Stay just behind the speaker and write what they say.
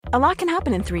A lot can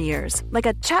happen in 3 years, like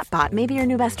a chatbot may be your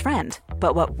new best friend.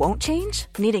 But what won't change?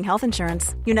 Needing health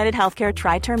insurance. United Healthcare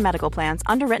Tri-Term Medical Plans,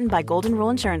 underwritten by Golden Rule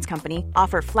Insurance Company,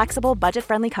 offer flexible,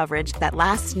 budget-friendly coverage that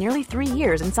lasts nearly 3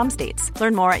 years in some states.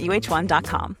 Learn more at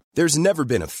uh1.com. There's never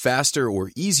been a faster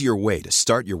or easier way to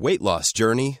start your weight loss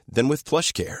journey than with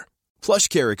PlushCare.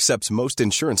 PlushCare accepts most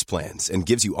insurance plans and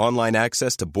gives you online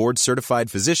access to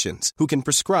board-certified physicians who can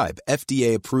prescribe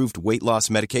FDA-approved weight loss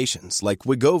medications like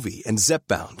Wegovy and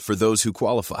Zepbound for those who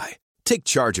qualify. Take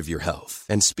charge of your health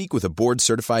and speak with a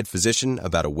board-certified physician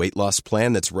about a weight loss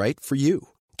plan that's right for you.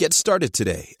 Get started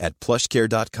today at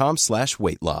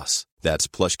plushcare.com/weight loss. That's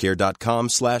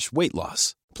plushcare.com/weight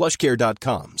loss.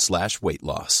 plushcare.com/weight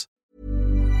loss.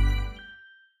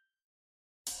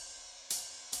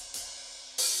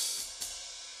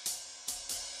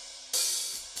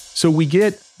 So we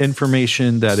get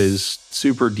information that is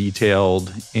super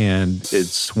detailed and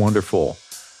it's wonderful.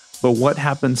 But what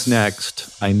happens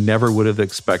next, I never would have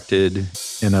expected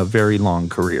in a very long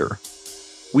career.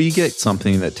 We get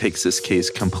something that takes this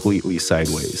case completely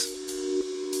sideways.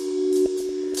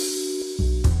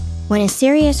 When a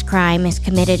serious crime is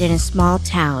committed in a small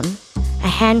town, a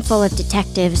handful of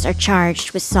detectives are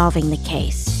charged with solving the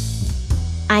case.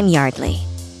 I'm Yardley,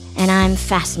 and I'm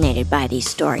fascinated by these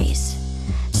stories.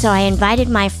 So I invited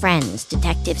my friends,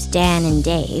 Detectives Dan and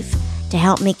Dave, to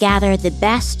help me gather the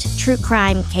best true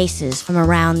crime cases from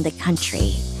around the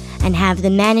country and have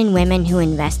the men and women who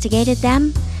investigated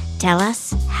them tell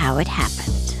us how it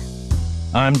happened.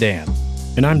 I'm Dan.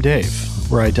 And I'm Dave.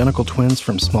 We're identical twins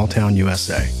from small town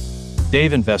USA.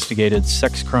 Dave investigated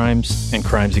sex crimes and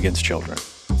crimes against children.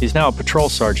 He's now a patrol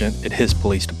sergeant at his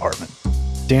police department.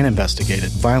 Dan investigated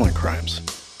violent crimes.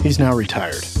 He's now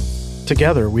retired.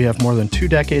 Together, we have more than 2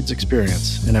 decades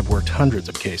experience and have worked hundreds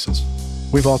of cases.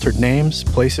 We've altered names,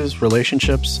 places,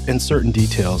 relationships, and certain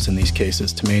details in these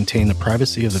cases to maintain the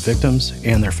privacy of the victims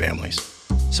and their families.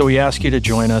 So we ask you to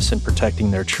join us in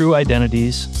protecting their true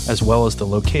identities as well as the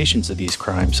locations of these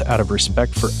crimes out of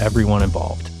respect for everyone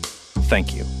involved.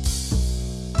 Thank you.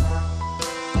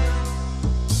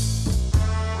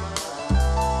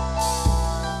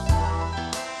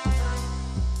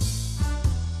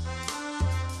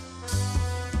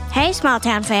 Hey, Small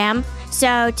Town fam.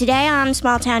 So today on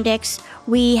Small Town Dicks,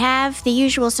 we have the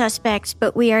usual suspects,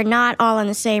 but we are not all in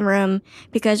the same room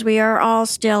because we are all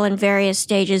still in various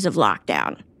stages of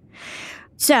lockdown.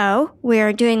 So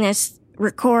we're doing this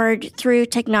record through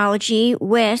technology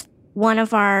with one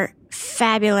of our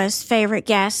fabulous favorite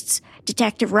guests,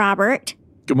 Detective Robert.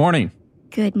 Good morning.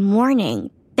 Good morning.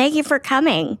 Thank you for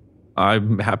coming.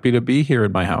 I'm happy to be here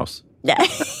in my house.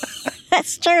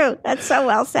 That's true. That's so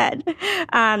well said.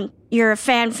 You're a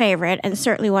fan favorite and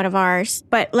certainly one of ours.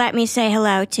 But let me say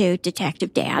hello to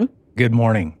Detective Dan. Good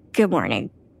morning. Good morning.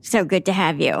 So good to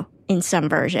have you in some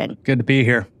version. Good to be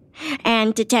here.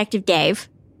 And Detective Dave.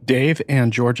 Dave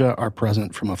and Georgia are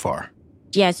present from afar.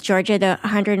 Yes, Georgia, the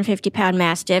 150-pound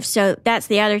Mastiff. So that's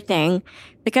the other thing.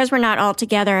 Because we're not all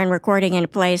together and recording in a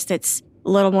place that's a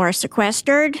little more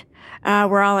sequestered,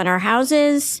 we're all in our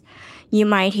houses. You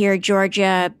might hear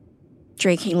Georgia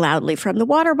drinking loudly from the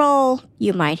water bowl.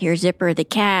 You might hear Zipper the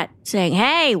cat saying,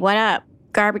 hey, what up?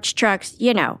 Garbage trucks,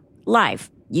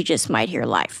 life. You just might hear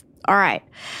life. All right.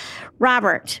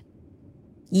 Robert,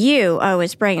 you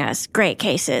always bring us great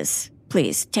cases.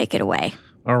 Please take it away.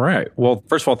 All right. Well,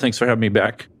 first of all, thanks for having me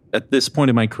back. At this point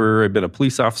in my career, I've been a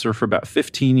police officer for about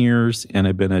 15 years, and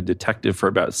I've been a detective for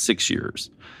about 6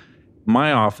 years.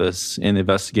 My office in the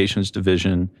investigations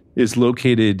division is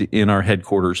located in our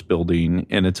headquarters building,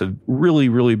 and it's a really,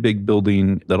 really big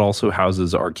building that also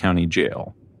houses our county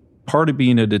jail. Part of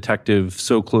being a detective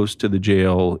so close to the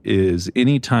jail is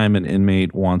anytime an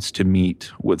inmate wants to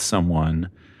meet with someone,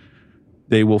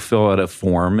 they will fill out a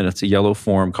form, and it's a yellow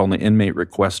form called the inmate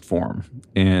request form.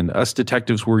 And us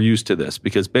detectives, we're used to this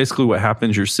because basically what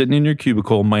happens, you're sitting in your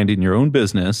cubicle minding your own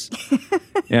business,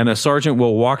 and a sergeant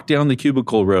will walk down the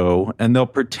cubicle row, and they'll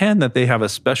pretend that they have a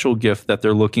special gift that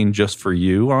they're looking just for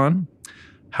you on.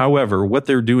 However, what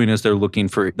they're doing is they're looking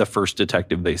for the first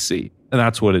detective they see. And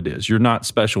that's what it is. You're not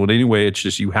special in any way. It's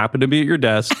just you happen to be at your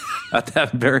desk at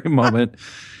that very moment.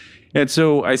 And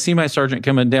so I see my sergeant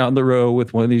coming down the row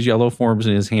with one of these yellow forms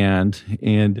in his hand.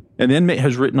 And an inmate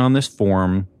has written on this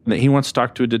form that he wants to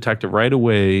talk to a detective right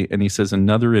away. And he says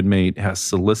another inmate has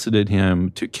solicited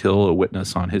him to kill a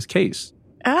witness on his case.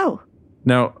 Oh.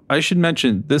 Now, I should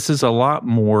mention, this is a lot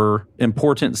more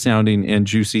important sounding and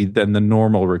juicy than the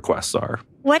normal requests are.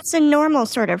 What's a normal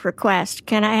sort of request?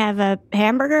 Can I have a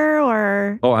hamburger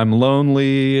or? Oh, I'm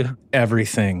lonely.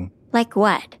 Everything. Like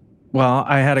what? Well,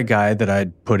 I had a guy that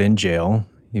I'd put in jail.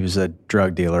 He was a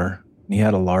drug dealer. He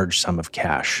had a large sum of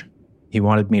cash. He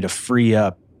wanted me to free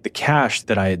up the cash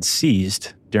that I had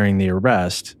seized during the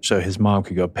arrest so his mom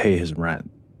could go pay his rent.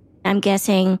 I'm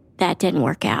guessing that didn't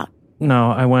work out.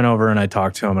 No, I went over and I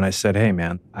talked to him and I said, hey,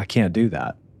 man, I can't do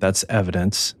that. That's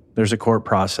evidence. There's a court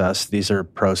process. These are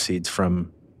proceeds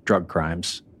from drug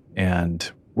crimes. And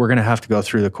we're going to have to go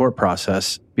through the court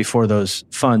process before those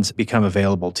funds become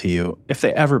available to you, if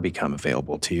they ever become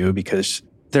available to you, because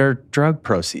they're drug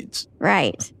proceeds.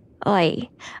 Right. Oy.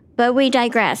 But we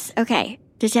digress. Okay,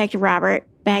 Detective Robert,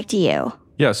 back to you.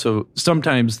 Yeah, so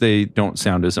sometimes they don't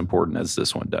sound as important as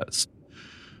this one does.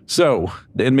 So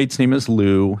the inmate's name is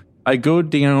Lou. I go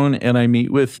down and I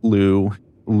meet with Lou.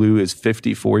 Lou is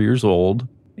 54 years old,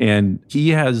 and he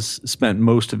has spent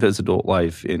most of his adult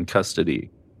life in custody.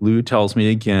 Lou tells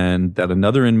me again that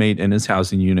another inmate in his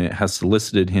housing unit has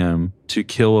solicited him to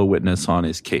kill a witness on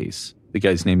his case. The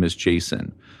guy's name is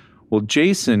Jason. Well,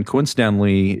 Jason,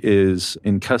 coincidentally, is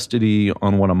in custody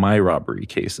on one of my robbery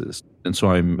cases. And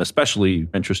so I'm especially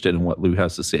interested in what Lou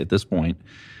has to say at this point.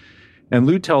 And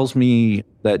Lou tells me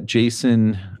that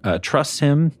Jason trusts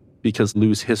him because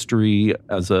Lou's history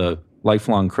as a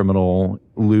lifelong criminal.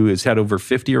 Lou has had over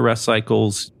 50 arrest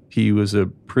cycles. He was a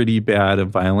pretty bad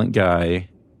and violent guy.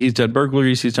 He's done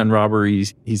burglaries, he's done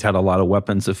robberies, he's had a lot of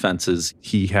weapons offenses.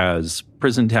 He has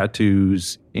prison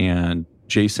tattoos, and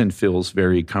Jason feels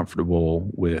very comfortable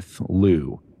with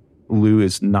Lou. Lou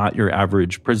is not your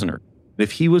average prisoner.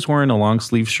 If he was wearing a long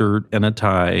sleeve shirt and a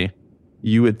tie,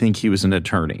 you would think he was an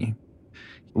attorney.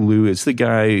 Lou is the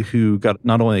guy who got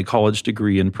not only a college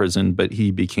degree in prison, but he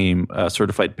became a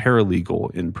certified paralegal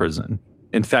in prison.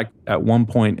 In fact, at one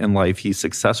point in life, he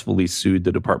successfully sued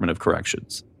the Department of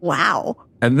Corrections. Wow.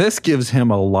 And this gives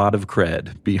him a lot of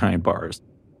cred behind bars.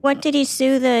 What did he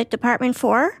sue the department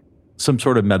for? Some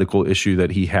sort of medical issue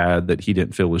that he had that he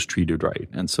didn't feel was treated right.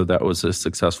 And so that was a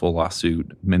successful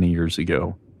lawsuit many years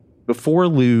ago. Before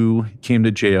Lou came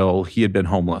to jail, he had been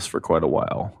homeless for quite a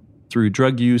while. Through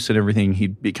drug use and everything,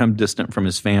 he'd become distant from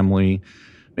his family,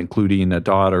 including a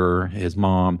daughter, his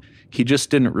mom. He just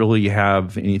didn't really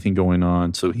have anything going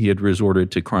on, so he had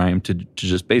resorted to crime to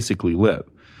just basically live.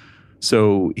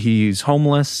 So he's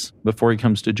homeless before he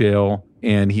comes to jail,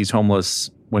 and he's homeless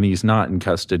when he's not in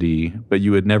custody, but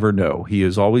you would never know. He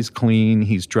is always clean,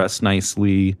 he's dressed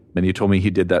nicely, and he told me he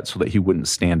did that so that he wouldn't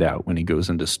stand out when he goes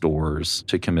into stores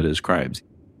to commit his crimes.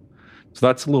 So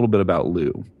that's a little bit about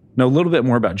Lou. Now, a little bit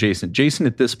more about Jason. Jason,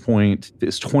 at this point,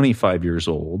 is 25 years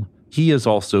old. He has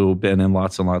also been in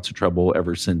lots and lots of trouble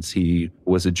ever since he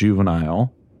was a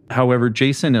juvenile. However,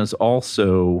 Jason is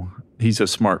also, he's a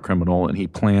smart criminal and he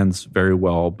plans very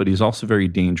well, but he's also very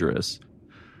dangerous.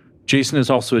 Jason is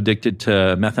also addicted to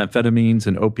methamphetamines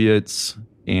and opiates,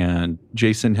 and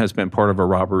Jason has been part of a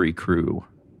robbery crew.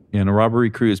 And a robbery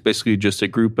crew is basically just a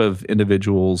group of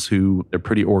individuals who are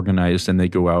pretty organized and they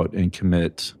go out and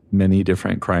commit many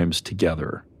different crimes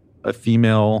together. A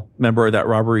female member of that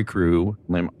robbery crew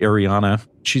named Ariana,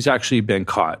 she's actually been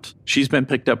caught. She's been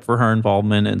picked up for her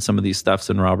involvement in some of these thefts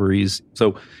and robberies.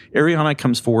 So Ariana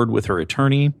comes forward with her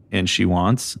attorney and she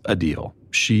wants a deal.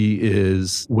 She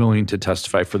is willing to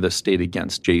testify for the state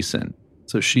against Jason.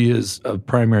 So she is a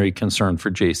primary concern for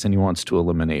Jason. He wants to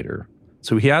eliminate her.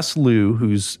 So he asks Lou,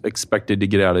 who's expected to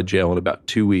get out of jail in about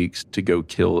 2 weeks, to go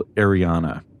kill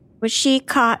Ariana. Was she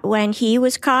caught when he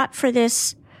was caught for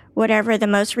this, whatever the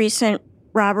most recent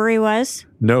robbery was?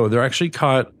 No, they're actually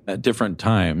caught at different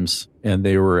times, and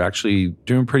they were actually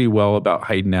doing pretty well about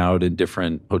hiding out in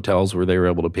different hotels where they were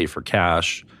able to pay for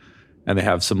cash. And they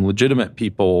have some legitimate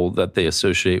people that they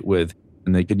associate with,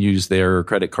 and they can use their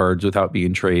credit cards without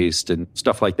being traced and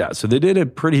stuff like that. So they did a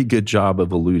pretty good job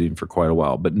of eluding for quite a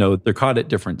while. But no, they're caught at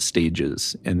different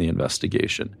stages in the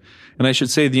investigation. And I should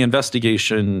say the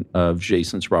investigation of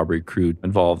Jason's robbery crew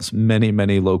involves many,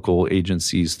 many local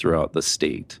agencies throughout the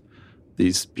state.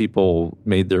 These people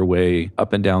made their way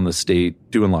up and down the state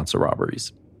doing lots of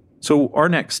robberies. So our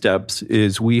next steps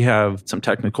is we have some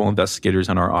technical investigators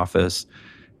in our office,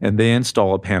 and they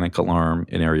install a panic alarm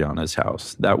in Ariana's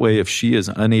house. That way, if she is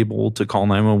unable to call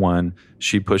 911,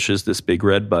 she pushes this big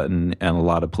red button and a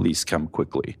lot of police come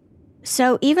quickly.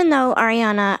 So even though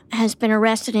Ariana has been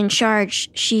arrested and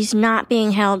charged, she's not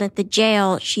being held at the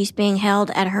jail. She's being held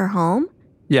at her home?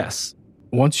 Yes.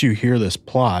 Once you hear this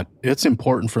plot, it's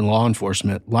important for law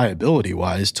enforcement,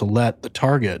 liability-wise, to let the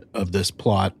target of this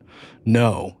plot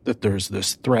know that there's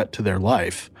this threat to their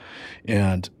life.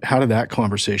 And how did that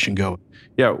conversation go?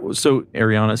 Yeah, so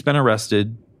Ariana's been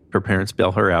arrested. Her parents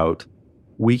bail her out.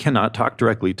 We cannot talk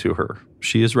directly to her.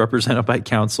 She is represented by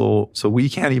counsel, so we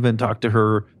can't even talk to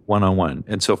her one-on-one.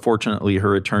 And so fortunately,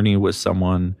 her attorney was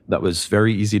someone that was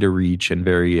very easy to reach and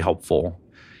very helpful.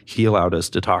 He allowed us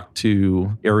to talk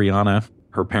to Ariana.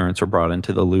 Her parents were brought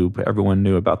into the loop. Everyone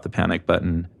knew about the panic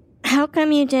button. How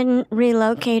come you didn't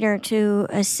relocate her to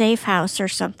a safe house or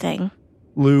something?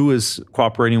 Lou is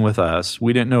cooperating with us.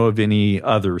 We didn't know of any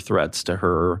other threats to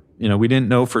her. We didn't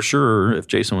know for sure if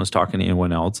Jason was talking to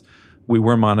anyone else. We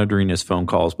were monitoring his phone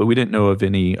calls, but we didn't know of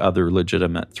any other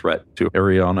legitimate threat to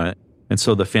Ariana. And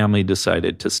so the family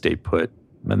decided to stay put,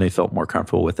 and they felt more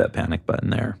comfortable with that panic button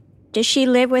there. Does she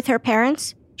live with her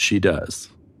parents? She does.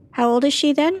 How old is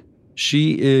she then?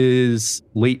 She is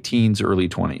late teens, early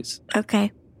 20s.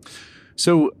 Okay.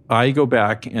 So I go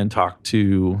back and talk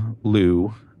to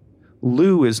Lou.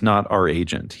 Lou is not our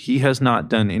agent. He has not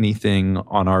done anything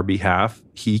on our behalf.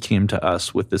 He came to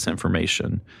us with this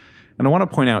information. And I want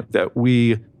to point out that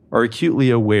we are acutely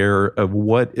aware of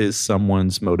what is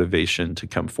someone's motivation to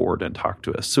come forward and talk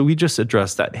to us. So we just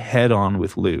addressed that head on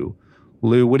with Lou.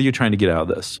 Lou, what are you trying to get out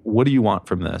of this? What do you want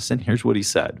from this? And here's what he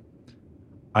said.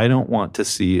 I don't want to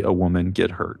see a woman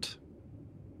get hurt.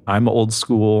 I'm old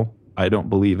school. I don't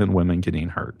believe in women getting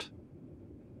hurt.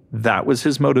 That was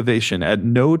his motivation. At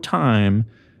no time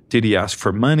did he ask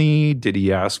for money. Did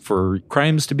he ask for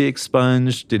crimes to be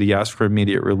expunged? Did he ask for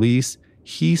immediate release?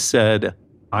 He said,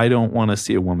 I don't want to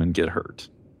see a woman get hurt.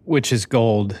 Which is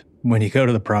gold when you go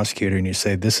to the prosecutor and you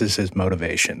say, this is his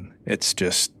motivation. It's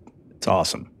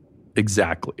awesome.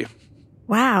 Exactly.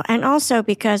 Wow. And also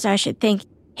because I should think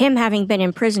him having been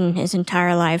in prison his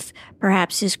entire life,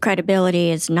 perhaps his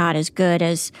credibility is not as good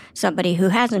as somebody who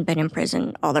hasn't been in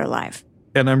prison all their life.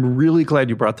 And I'm really glad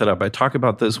you brought that up. I talk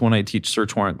about this when I teach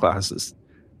search warrant classes.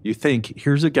 You think,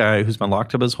 here's a guy who's been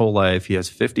locked up his whole life. He has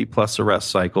 50 plus arrest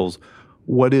cycles.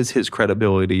 What is his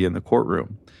credibility in the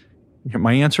courtroom?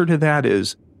 My answer to that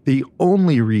is the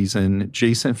only reason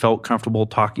Jason felt comfortable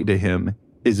talking to him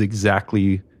is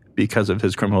exactly because of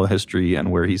his criminal history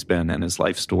and where he's been and his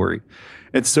life story.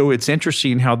 And so it's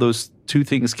interesting how those two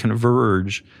things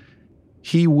converge.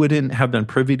 He wouldn't have been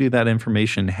privy to that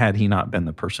information had he not been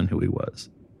the person who he was.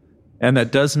 And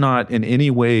that does not in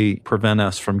any way prevent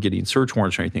us from getting search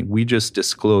warrants or anything. We just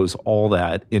disclose all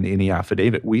that in any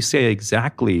affidavit. We say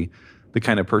exactly the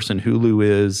kind of person who Lou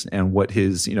is and what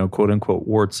his, quote unquote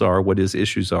warts are, what his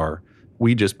issues are.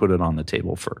 We just put it on the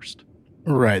table first.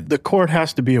 Right. The court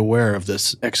has to be aware of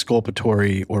this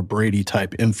exculpatory or Brady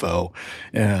type info.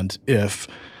 And if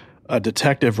a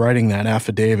detective writing that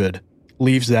affidavit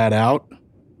leaves that out,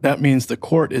 that means the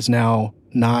court is now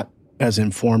not as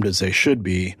informed as they should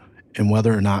be in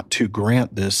whether or not to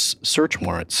grant this search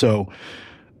warrant. So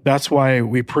that's why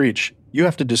we preach, you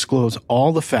have to disclose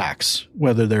all the facts,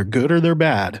 whether they're good or they're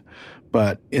bad,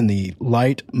 but in the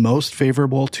light most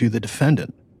favorable to the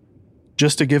defendant,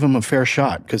 just to give them a fair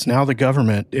shot, because now the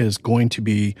government is going to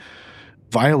be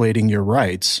violating your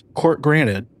rights, court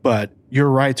granted, but your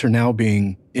rights are now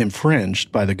being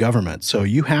infringed by the government. So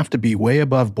you have to be way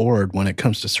above board when it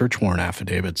comes to search warrant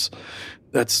affidavits.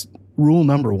 That's rule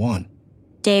number one.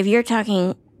 Dave, you're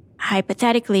talking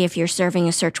hypothetically if you're serving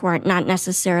a search warrant, not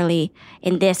necessarily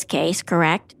in this case,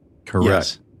 correct? Correct.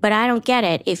 Yes. But I don't get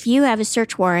it. If you have a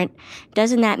search warrant,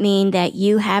 doesn't that mean that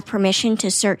you have permission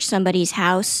to search somebody's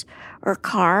house or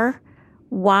car?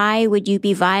 Why would you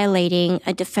be violating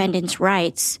a defendant's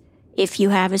rights if you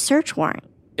have a search warrant?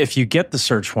 If you get the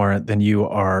search warrant, then you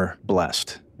are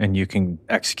blessed and you can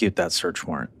execute that search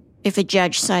warrant. If a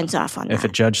judge signs off on that. If a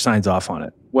judge signs off on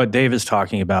it. What Dave is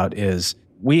talking about is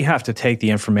we have to take the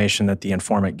information that the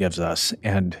informant gives us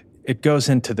and it goes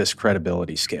into this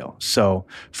credibility scale. So,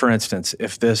 for instance,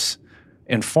 if this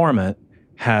informant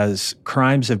has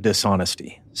crimes of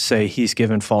dishonesty, say he's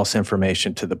given false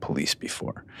information to the police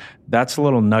before, that's a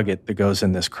little nugget that goes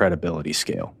in this credibility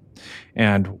scale.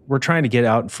 And we're trying to get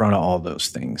out in front of all those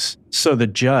things. So the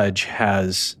judge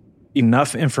has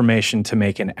enough information to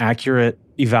make an accurate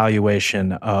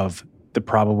evaluation of the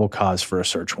probable cause for a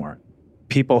search warrant.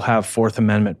 People have Fourth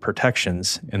Amendment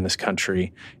protections in this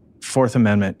country. Fourth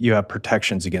Amendment, you have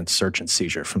protections against search and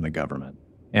seizure from the government.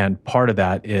 And part of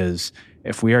that is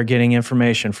if we are getting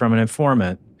information from an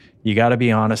informant, you got to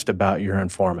be honest about your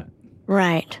informant.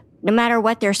 Right. No matter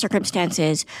what their circumstance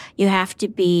is, you have to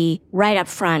be right up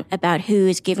front about who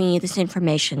is giving you this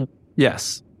information.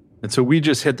 Yes. And so we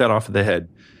just hit that off of the head.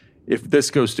 If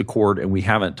this goes to court and we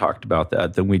haven't talked about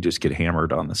that, then we just get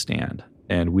hammered on the stand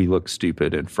and we look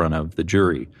stupid in front of the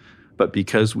jury. But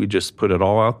because we just put it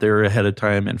all out there ahead of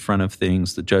time in front of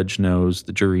things, the judge knows,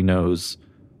 the jury knows,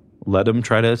 let them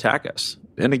try to attack us.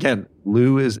 And again,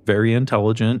 Lou is very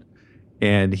intelligent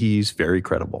and he's very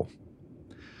credible.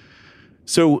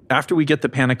 So after we get the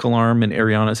panic alarm in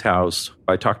Ariana's house,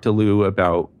 I talked to Lou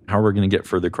about how we're going to get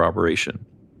further corroboration.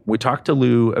 We talked to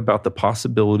Lou about the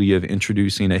possibility of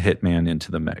introducing a hitman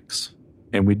into the mix.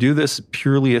 And we do this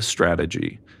purely as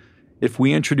strategy. If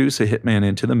we introduce a hitman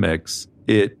into the mix,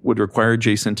 it would require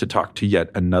Jason to talk to yet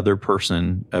another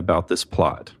person about this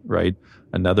plot, right?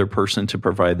 Another person to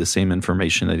provide the same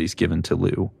information that he's given to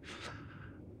Lou.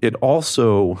 It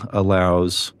also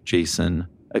allows Jason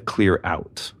a clear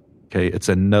out. Okay, it's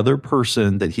another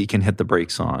person that he can hit the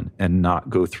brakes on and not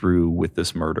go through with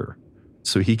this murder.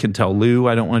 So he can tell Lou,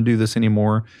 I don't want to do this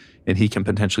anymore. And he can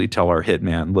potentially tell our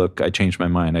hitman, look, I changed my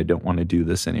mind. I don't want to do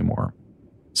this anymore.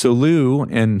 So Lou,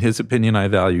 and his opinion I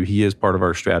value, he is part of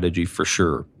our strategy for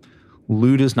sure.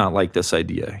 Lou does not like this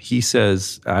idea. He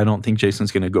says, I don't think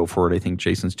Jason's going to go for it. I think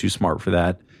Jason's too smart for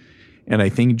that. And I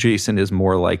think Jason is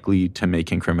more likely to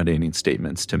make incriminating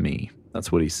statements to me. That's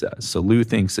what he says. So Lou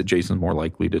thinks that Jason's more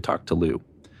likely to talk to Lou.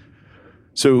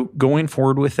 So going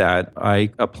forward with that,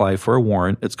 I apply for a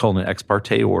warrant. It's called an ex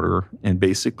parte order. And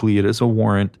basically it is a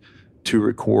warrant to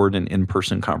record an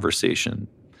in-person conversation.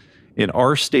 In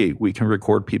our state, we can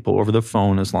record people over the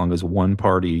phone as long as one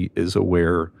party is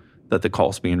aware that the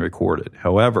call's being recorded.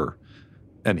 However,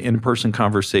 an in-person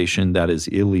conversation, that is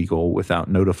illegal without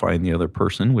notifying the other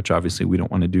person, which obviously we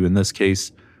don't want to do in this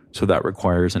case. So that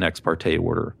requires an ex parte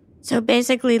order. So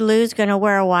basically, Lou's going to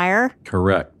wear a wire?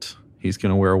 Correct. He's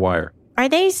going to wear a wire. Are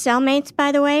they cellmates,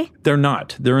 by the way? They're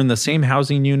not. They're in the same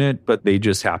housing unit, but they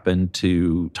just happen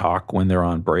to talk when they're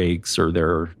on breaks or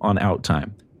they're on out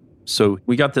time. So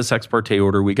we got this ex parte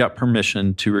order. We got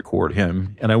permission to record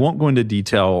him. And I won't go into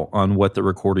detail on what the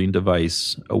recording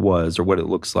device was or what it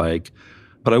looks like,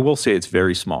 but I will say it's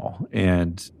very small.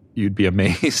 And you'd be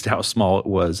amazed how small it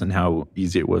was and how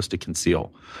easy it was to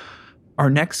conceal. Our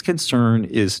next concern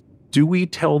is, do we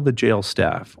tell the jail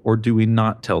staff or do we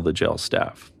not tell the jail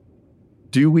staff?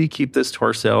 Do we keep this to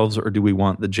ourselves or do we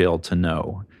want the jail to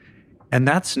know? And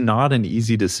that's not an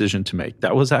easy decision to make.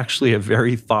 That was actually a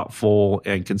very thoughtful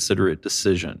and considerate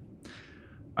decision.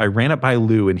 I ran it by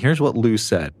Lou, and here's what Lou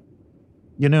said.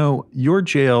 You know, your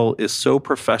jail is so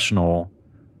professional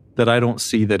that I don't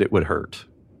see that it would hurt.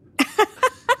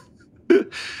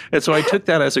 And so I took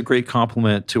that as a great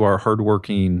compliment to our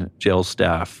hardworking jail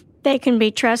staff. They can be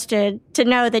trusted to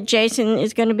know that Jason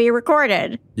is going to be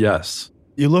recorded. Yes.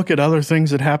 You look at other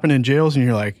things that happen in jails and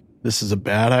you're like, this is a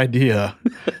bad idea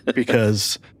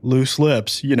because loose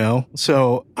lips, you know?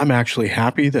 So I'm actually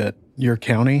happy that your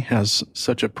county has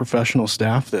such a professional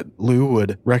staff that Lou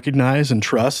would recognize and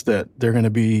trust that they're going to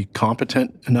be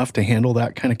competent enough to handle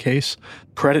that kind of case.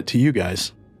 Credit to you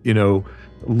guys. You know,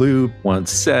 Lou once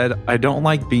said, I don't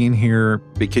like being here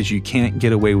because you can't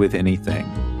get away with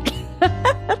anything.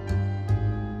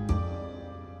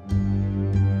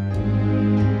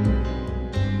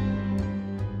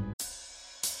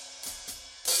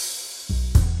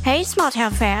 Hey, Small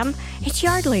Town fam, it's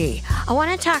Yardley. I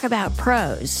want to talk about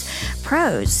Prose.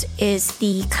 Prose is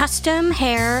the custom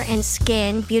hair and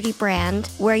skin beauty brand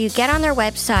where you get on their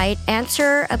website,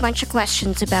 answer a bunch of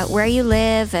questions about where you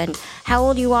live and how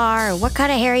old you are and what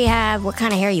kind of hair you have, what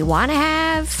kind of hair you want to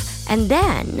have. And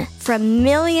then, from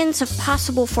millions of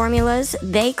possible formulas,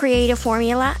 they create a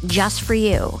formula just for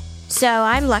you. So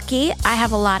I'm lucky. I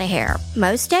have a lot of hair.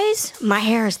 Most days, my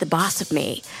hair is the boss of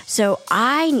me. So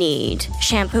I need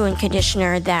shampoo and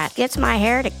conditioner that gets my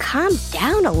hair to calm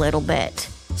down a little bit.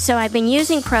 So I've been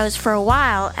using Prose for a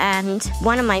while, and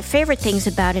one of my favorite things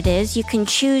about it is you can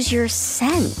choose your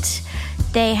scent.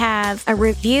 They have a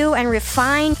review and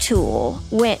refine tool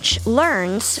which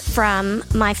learns from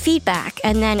my feedback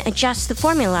and then adjusts the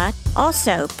formula.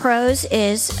 Also, Prose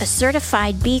is a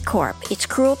certified B Corp. It's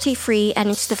cruelty-free and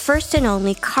it's the first and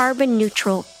only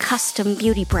carbon-neutral custom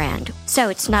beauty brand. So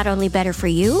it's not only better for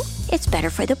you, it's better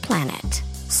for the planet.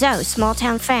 So, Small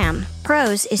Town fam,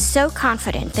 Prose is so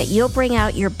confident that you'll bring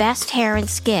out your best hair and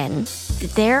skin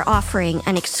that they're offering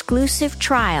an exclusive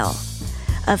trial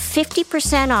of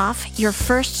 50% off your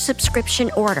first subscription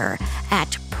order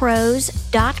at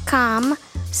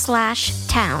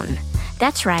prose.com/town.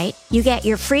 That's right. You get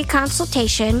your free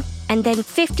consultation and then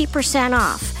 50%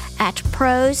 off at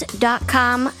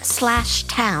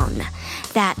prose.com/town.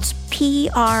 That's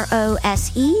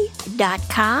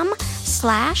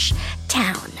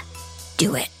prose.com/town.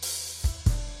 Do it.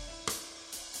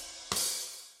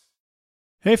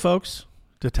 Hey folks,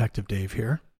 Detective Dave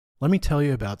here. Let me tell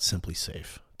you about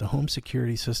SimpliSafe, the home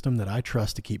security system that I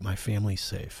trust to keep my family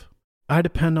safe. I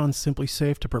depend on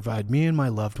SimpliSafe to provide me and my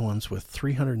loved ones with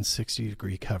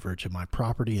 360-degree coverage of my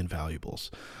property and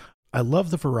valuables. I love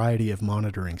the variety of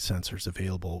monitoring sensors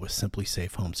available with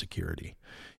SimpliSafe Home Security.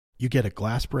 You get a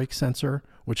glass break sensor,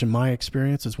 which in my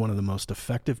experience is one of the most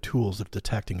effective tools of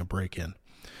detecting a break-in.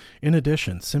 In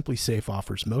addition, SimpliSafe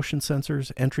offers motion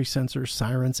sensors, entry sensors,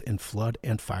 sirens, and flood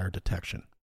and fire detection.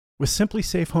 With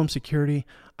SimpliSafe Home Security,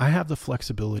 I have the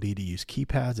flexibility to use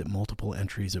keypads at multiple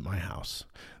entries at my house.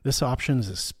 This option is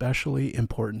especially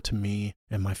important to me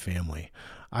and my family.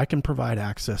 I can provide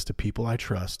access to people I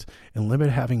trust and limit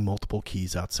having multiple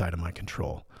keys outside of my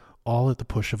control, all at the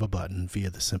push of a button via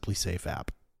the SimpliSafe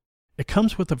app. It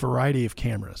comes with a variety of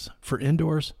cameras for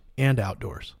indoors and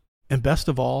outdoors. And best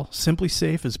of all,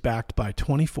 SimpliSafe is backed by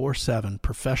 24/7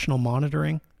 professional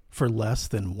monitoring for less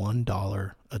than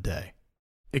 $1 a day.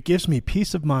 It gives me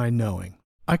peace of mind knowing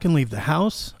I can leave the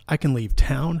house, I can leave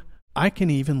town, I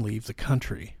can even leave the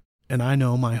country, and I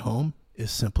know my home is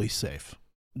simply safe.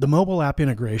 The mobile app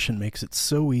integration makes it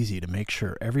so easy to make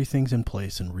sure everything's in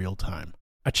place in real time.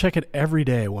 I check it every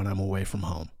day when I'm away from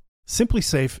home.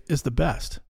 SimpliSafe is the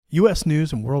best. U.S.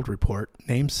 News & World Report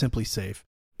named SimpliSafe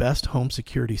Best Home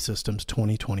Security Systems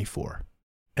 2024.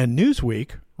 And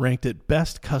Newsweek ranked it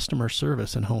Best Customer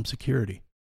Service in Home Security.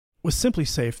 With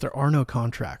SimpliSafe, there are no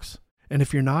contracts. And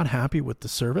if you're not happy with the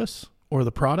service or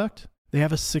the product, they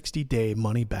have a 60-day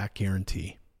money-back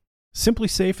guarantee.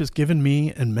 SimpliSafe has given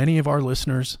me and many of our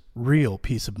listeners real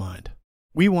peace of mind.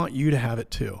 We want you to have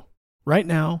it too. Right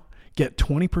now, get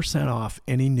 20% off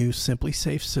any new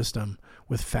SimpliSafe system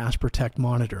with Fast Protect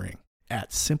monitoring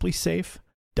at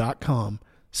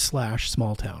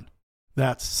simplisafe.com/smalltown.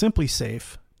 That's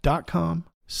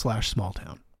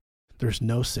simplisafe.com/smalltown. There's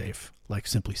no safe like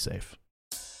SimpliSafe.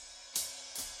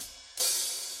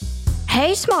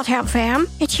 Hey, Small Town fam,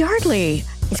 it's Yardley.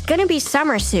 It's gonna be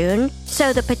summer soon,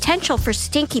 so the potential for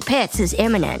stinky pits is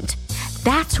imminent.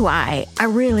 That's why I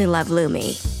really love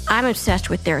Lumi. I'm obsessed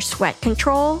with their sweat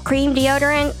control cream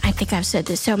deodorant. I think I've said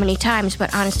this so many times,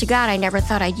 but honest to God, I never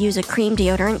thought I'd use a cream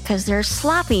deodorant because they're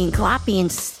sloppy and gloppy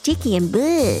and sticky and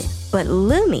bleh. But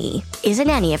Lumi isn't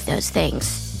any of those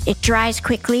things. It dries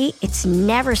quickly, it's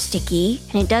never sticky,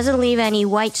 and it doesn't leave any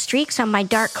white streaks on my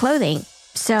dark clothing.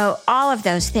 So all of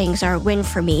those things are a win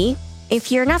for me. If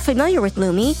you're not familiar with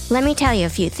Lumi, let me tell you a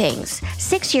few things.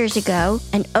 6 years ago,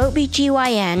 an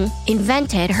OBGYN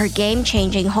invented her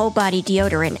game-changing whole-body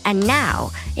deodorant, and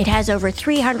now it has over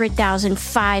 300,000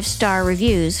 five-star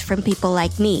reviews from people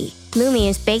like me. Lumi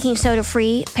is baking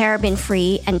soda-free,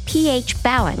 paraben-free, and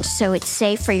pH-balanced, so it's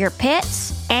safe for your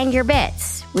pits and your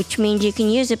bits, which means you can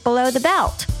use it below the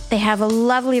belt. They have a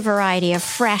lovely variety of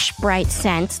fresh, bright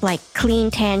scents like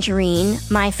clean tangerine,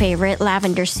 my favorite,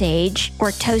 lavender sage,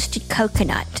 or toasted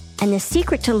coconut. And the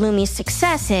secret to Lumi's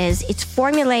success is it's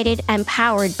formulated and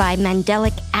powered by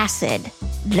mandelic acid.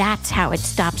 That's how it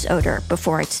stops odor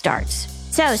before it starts.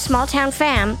 So, Small Town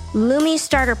fam, Lumi's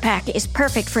starter pack is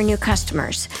perfect for new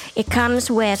customers. It comes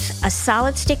with a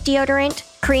solid stick deodorant,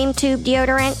 cream tube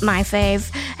deodorant, my fave,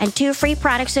 and 2 free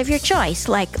products of your choice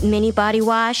like mini body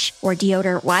wash or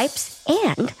deodorant wipes,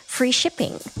 and free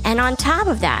shipping. And on top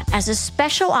of that, as a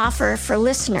special offer for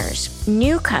listeners,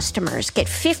 new customers get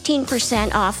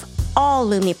 15% off all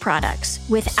Lumi products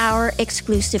with our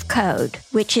exclusive code,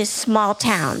 which is Small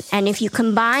Town. And if you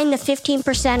combine the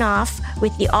 15% off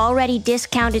with the already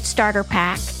discounted starter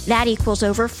pack, that equals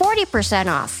over 40%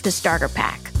 off the starter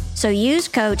pack. So use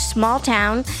code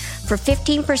SMALLTOWN for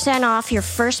 15% off your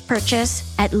first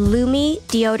purchase at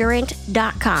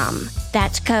LumiDeodorant.com.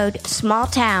 That's code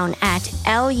SMALLTOWN at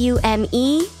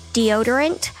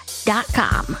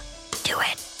LumeDeodorant.com. Do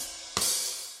it.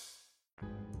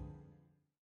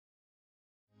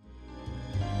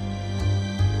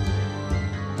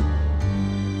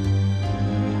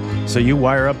 So you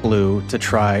wire up Lou to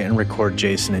try and record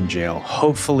Jason in jail,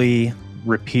 hopefully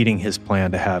repeating his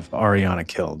plan to have Ariana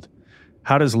killed.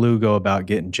 How does Lou go about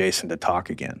getting Jason to talk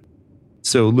again?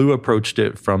 So Lou approached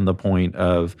it from the point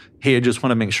of, hey, I just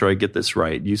want to make sure I get this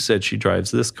right. You said she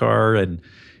drives this car, and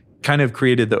kind of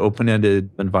created the open-ended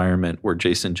environment where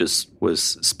Jason just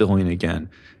was spilling again.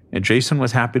 And Jason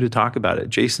was happy to talk about it.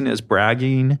 Jason is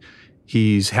bragging.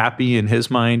 He's happy in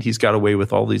his mind. He's got away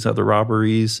with all these other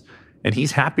robberies. And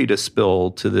he's happy to spill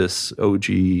to this OG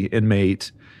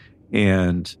inmate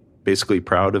and basically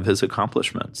proud of his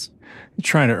accomplishments. You're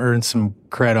trying to earn some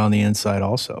cred on the inside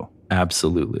also.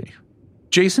 Absolutely.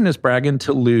 Jason is bragging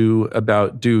to Lou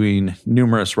about doing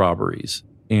numerous robberies.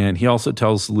 And he also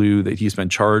tells Lou that he's been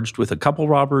charged with a couple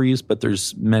robberies, but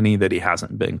there's many that he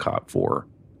hasn't been caught for.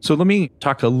 So let me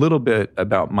talk a little bit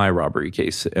about my robbery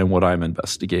case and what I'm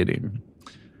investigating.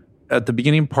 At the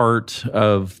beginning part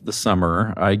of the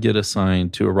summer, I get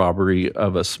assigned to a robbery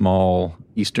of a small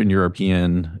Eastern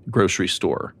European grocery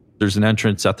store. There's an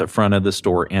entrance at the front of the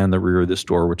store and the rear of the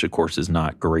store, which of course is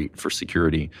not great for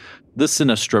security. This is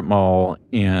in a strip mall,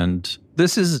 and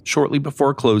this is shortly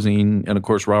before closing. And of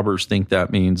course, robbers think that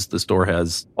means the store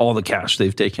has all the cash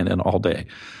they've taken in all day.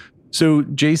 So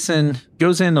Jason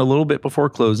goes in a little bit before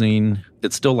closing.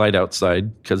 It's still light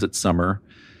outside because it's summer.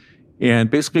 And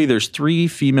basically there's 3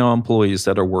 female employees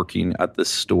that are working at this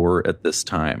store at this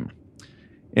time.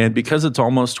 And because it's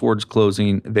almost towards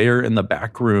closing, they're in the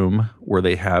back room where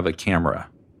they have a camera.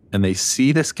 And they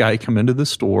see this guy come into the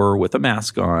store with a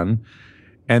mask on,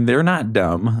 and they're not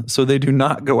dumb, so they do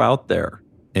not go out there.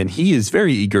 And he is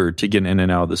very eager to get in and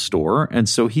out of the store. And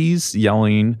so he's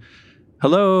yelling,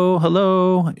 hello,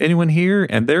 hello, anyone here?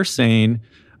 And they're saying,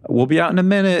 we'll be out in a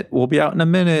minute, we'll be out in a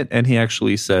minute. And he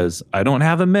actually says, I don't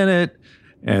have a minute.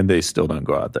 And they still don't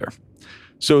go out there.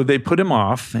 So they put him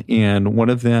off, and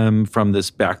one of them from this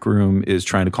back room is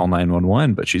trying to call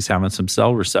 911, but she's having some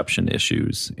cell reception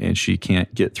issues, and she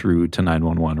can't get through to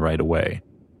 911 right away.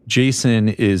 Jason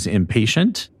is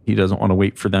impatient. He doesn't want to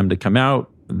wait for them to come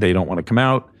out. They don't want to come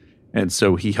out. And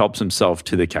so he helps himself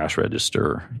to the cash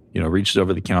register, reaches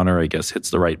over the counter, I guess,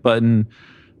 hits the right button,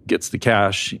 gets the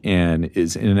cash, and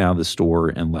is in and out of the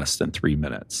store in less than 3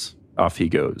 minutes. Off he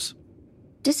goes.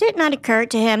 Does it not occur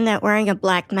to him that wearing a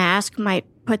black mask might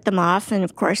put them off, and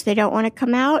of course they don't want to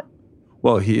come out?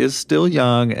 Well, he is still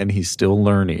young, and he's still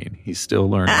learning.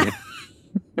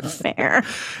 Fair.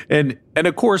 And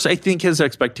of course, I think his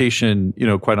expectation,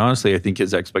 quite honestly, I think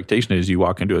his expectation is you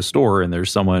walk into a store and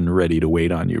there's someone ready to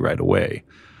wait on you right away.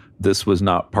 This was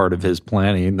not part of his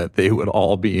planning that they would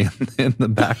all be in the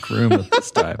back room at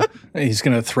this time. He's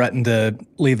going to threaten to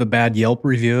leave a bad Yelp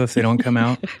review if they don't come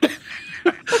out.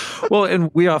 Well,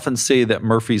 and we often say that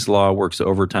Murphy's Law works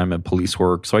overtime in police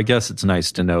work. So I guess it's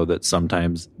nice to know that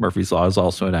sometimes Murphy's Law is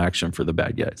also in action for the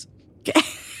bad guys.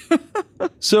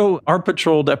 So our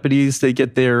patrol deputies, they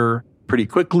get there pretty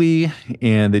quickly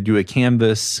and they do a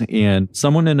canvass, and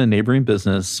someone in a neighboring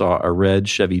business saw a red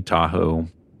Chevy Tahoe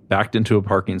backed into a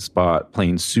parking spot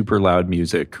playing super loud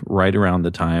music right around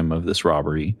the time of this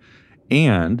robbery.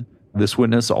 And this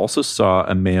witness also saw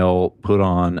a male put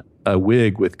on a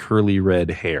wig with curly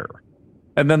red hair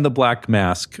and then the black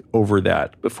mask over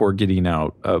that before getting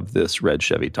out of this red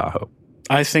Chevy Tahoe.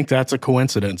 I think that's a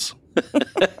coincidence.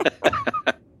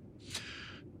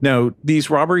 Now, these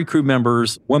robbery crew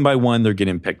members, one by one, they're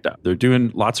getting picked up. They're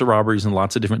doing lots of robberies in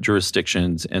lots of different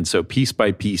jurisdictions. And so piece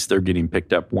by piece, they're getting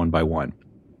picked up one by one.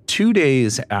 2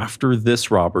 days after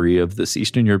this robbery of this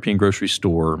Eastern European grocery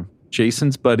store,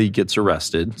 Jason's buddy gets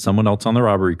arrested. Someone else on the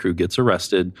robbery crew gets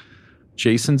arrested.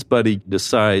 Jason's buddy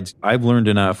decides, I've learned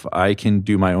enough. I can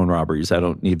do my own robberies. I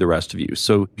don't need the rest of you.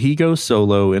 So he goes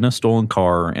solo in a stolen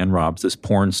car and robs this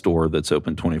porn store that's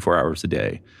open 24 hours a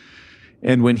day.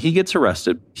 And when he gets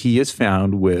arrested, he is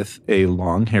found with a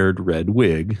long-haired red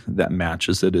wig that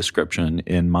matches the description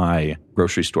in my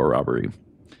grocery store robbery.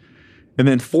 And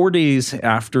then 4 days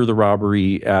after the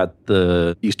robbery at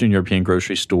the Eastern European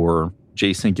grocery store,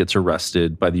 Jason gets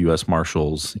arrested by the U.S.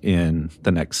 Marshals in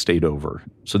the next state over.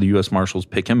 So the U.S. Marshals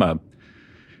pick him up.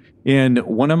 And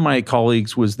one of my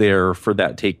colleagues was there for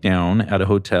that takedown at a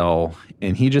hotel,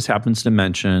 and he just happens to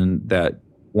mention that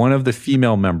one of the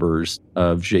female members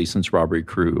of Jason's robbery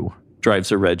crew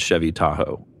drives a red Chevy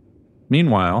Tahoe.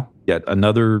 Meanwhile, yet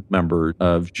another member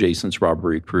of Jason's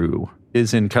robbery crew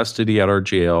is in custody at our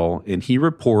jail, and he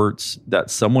reports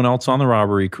that someone else on the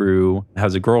robbery crew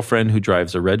has a girlfriend who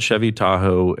drives a red Chevy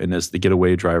Tahoe and is the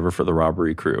getaway driver for the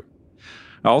robbery crew.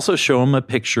 I also show him a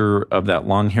picture of that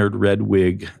long-haired red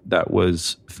wig that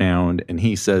was found, and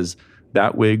he says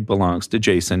that wig belongs to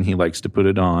Jason. He likes to put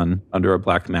it on under a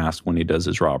black mask when he does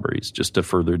his robberies, just to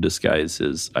further disguise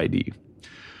his ID.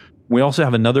 We also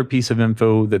have another piece of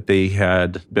info that they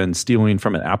had been stealing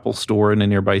from an Apple store in a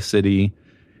nearby city.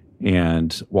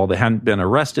 And while they hadn't been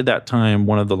arrested that time,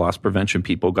 one of the loss prevention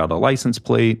people got a license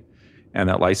plate, and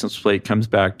that license plate comes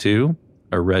back to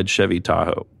a red Chevy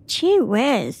Tahoe. Gee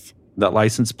whiz. That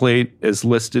license plate is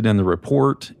listed in the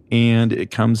report, and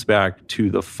it comes back to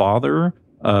the father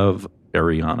of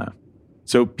Ariana.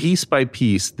 So piece by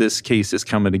piece, this case is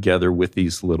coming together with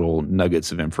these little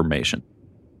nuggets of information.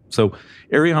 So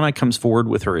Ariana comes forward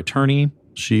with her attorney.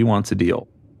 She wants a deal.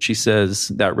 She says,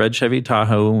 that red Chevy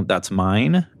Tahoe, that's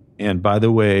mine. And by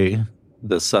the way,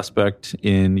 the suspect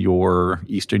in your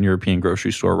Eastern European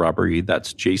grocery store robbery,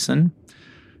 that's Jason.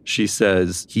 She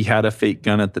says he had a fake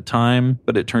gun at the time,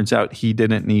 but it turns out he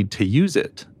didn't need to use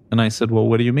it. And I said, well,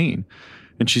 what do you mean?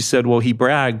 And she said, well, he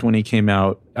bragged when he came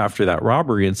out after that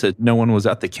robbery and said no one was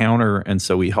at the counter, and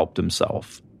so he helped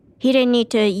himself. He didn't need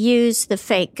to use the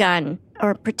fake gun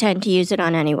or pretend to use it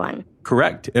on anyone.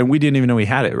 Correct. And we didn't even know he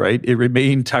had it, right? It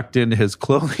remained tucked into his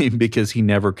clothing because he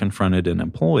never confronted an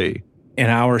employee. In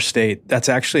our state, that's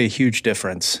actually a huge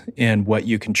difference in what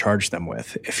you can charge them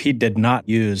with. If he did not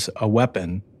use a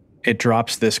weapon, it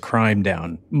drops this crime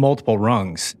down multiple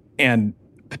rungs and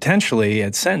potentially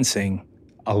at sentencing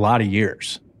a lot of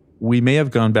years. We may have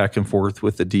gone back and forth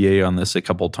with the DA on this a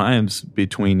couple times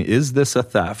between, is this a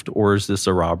theft or is this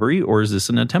a robbery or is this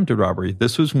an attempted robbery?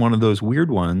 This was one of those weird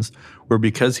ones where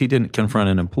because he didn't confront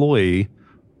an employee,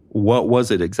 what was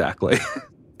it exactly?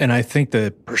 And I think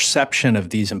the perception of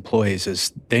these employees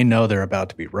is they know they're about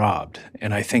to be robbed.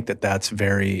 And I think that that's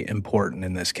very important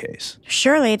in this case.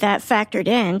 Surely that factored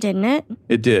in, didn't it?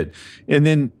 It did. And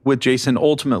then with Jason,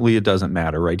 ultimately, it doesn't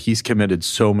matter, right? He's committed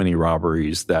so many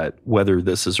robberies that whether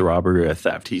this is a robbery or a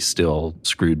theft, he's still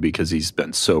screwed because he's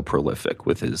been so prolific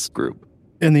with his group.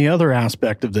 And the other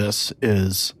aspect of this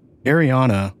is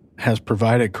Ariana has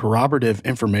provided corroborative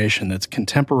information that's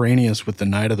contemporaneous with the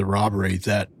night of the robbery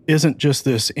that isn't just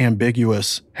this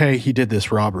ambiguous, hey, he did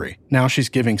this robbery. Now she's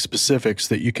giving specifics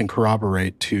that you can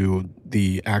corroborate to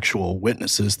the actual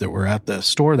witnesses that were at the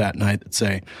store that night that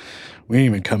say, we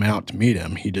didn't even come out to meet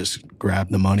him. He just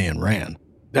grabbed the money and ran.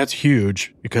 That's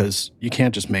huge because you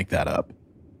can't just make that up.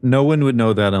 No one would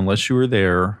know that unless you were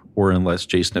there or unless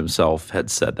Jason himself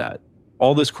had said that.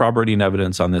 All this corroborating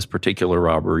evidence on this particular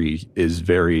robbery is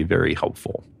very, very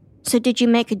helpful. So did you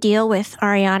make a deal with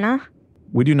Ariana?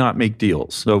 We do not make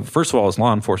deals. So first of all, as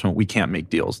law enforcement, we can't make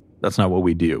deals. That's not what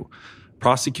we do.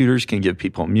 Prosecutors can give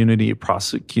people immunity.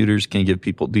 Prosecutors can give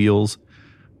people deals.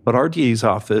 But our DA's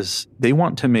office, they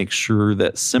want to make sure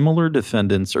that similar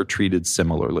defendants are treated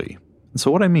similarly. And so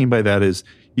what I mean by that is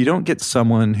you don't get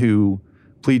someone who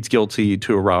pleads guilty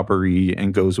to a robbery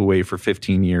and goes away for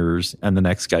 15 years, and the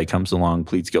next guy comes along,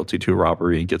 pleads guilty to a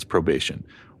robbery and gets probation.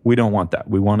 We don't want that.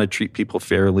 We want to treat people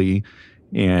fairly,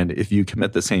 and if you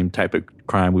commit the same type of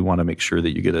crime, we want to make sure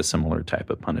that you get a similar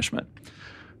type of punishment.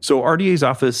 So RDA's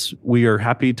office, we are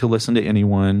happy to listen to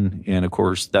anyone, and of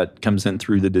course, that comes in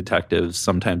through the detectives.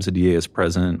 Sometimes the DA is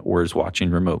present or is watching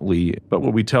remotely. But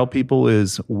what we tell people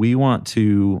is we want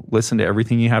to listen to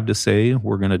everything you have to say.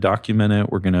 We're going to document it.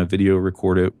 We're going to video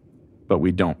record it, but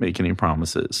we don't make any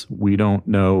promises. We don't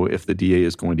know if the DA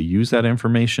is going to use that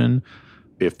information,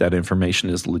 if that information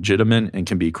is legitimate and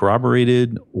can be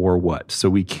corroborated or what. So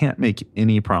we can't make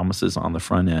any promises on the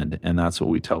front end, and that's what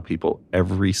we tell people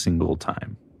every single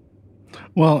time.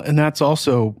 Well, and that's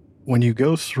also when you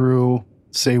go through,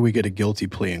 say we get a guilty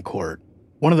plea in court,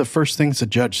 one of the first things the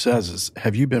judge says is,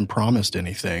 have you been promised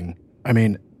anything? I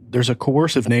mean, there's a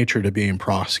coercive nature to being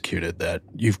prosecuted that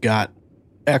you've got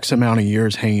X amount of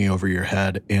years hanging over your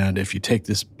head, and if you take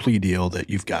this plea deal that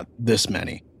you've got this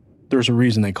many. There's a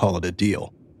reason they call it a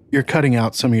deal. You're cutting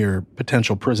out some of your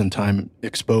potential prison time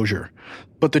exposure.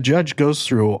 But the judge goes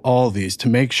through all of these to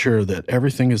make sure that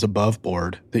everything is above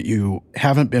board, that you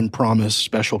haven't been promised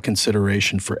special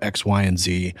consideration for X, Y, and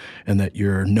Z, and that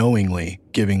you're knowingly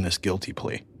giving this guilty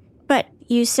plea. But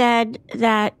you said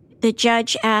that the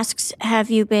judge asks, have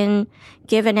you been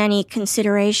given any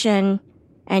consideration?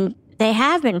 And they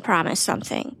have been promised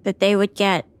something, that they would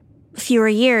get fewer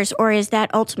years, or is that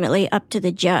ultimately up to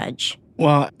the judge?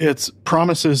 Well, it's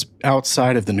promises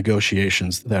outside of the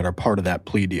negotiations that are part of that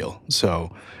plea deal.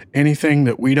 So anything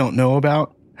that we don't know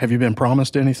about, have you been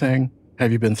promised anything?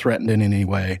 Have you been threatened in any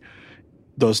way?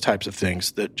 Those types of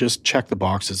things that just check the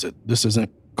boxes that this isn't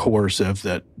coercive,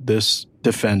 that this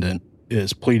defendant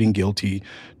is pleading guilty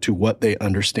to what they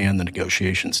understand the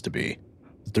negotiations to be.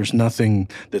 There's nothing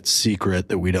that's secret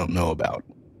that we don't know about.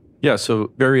 Yeah,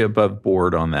 so very above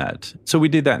board on that. So we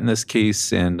did that in this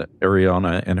case, and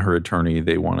Ariana and her attorney,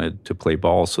 they wanted to play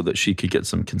ball so that she could get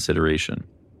some consideration.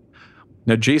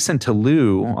 Now, Jason to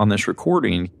Lou on this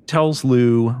recording tells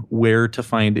Lou where to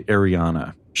find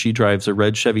Ariana. She drives a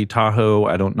red Chevy Tahoe.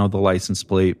 I don't know the license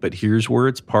plate, but here's where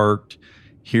it's parked.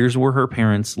 Here's where her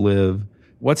parents live.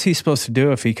 What's he supposed to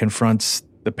do if he confronts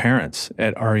the parents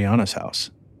at Ariana's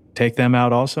house? Take them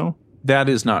out also? That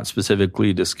is not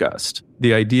specifically discussed.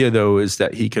 The idea, though, is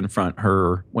that he confront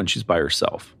her when she's by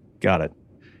herself. Got it.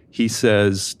 He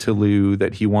says to Lou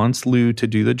that he wants Lou to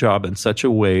do the job in such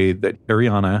a way that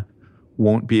Ariana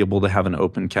won't be able to have an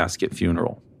open casket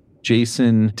funeral.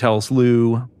 Jason tells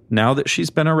Lou, now that she's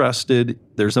been arrested,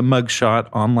 there's a mugshot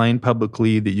online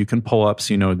publicly that you can pull up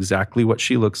so you know exactly what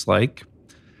she looks like.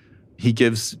 He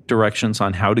gives directions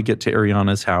on how to get to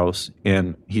Ariana's house,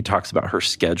 and he talks about her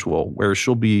schedule, where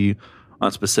she'll be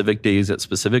on specific days at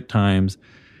specific times.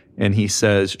 And he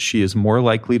says she is more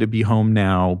likely to be home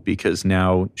now because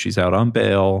now she's out on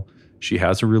bail, she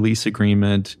has a release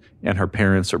agreement, and her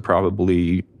parents are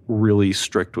probably really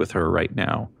strict with her right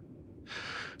now.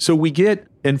 So we get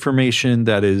information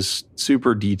that is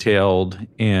super detailed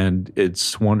and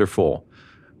it's wonderful.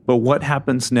 But what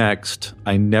happens next,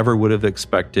 I never would have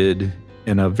expected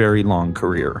in a very long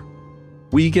career.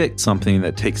 We get something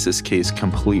that takes this case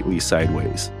completely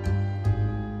sideways.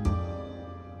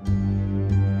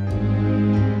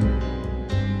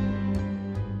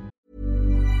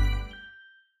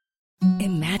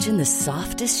 Imagine the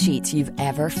softest sheets you've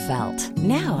ever felt.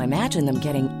 Now imagine them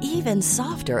getting even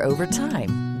softer over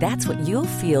time. That's what you'll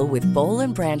feel with Boll &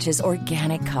 Branch's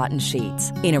organic cotton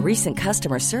sheets. In a recent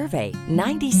customer survey,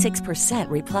 96%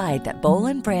 replied that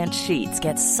Boll & Branch sheets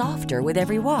get softer with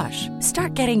every wash.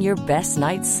 Start getting your best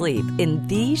night's sleep in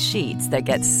these sheets that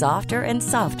get softer and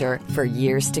softer for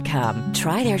years to come.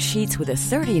 Try their sheets with a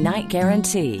 30-night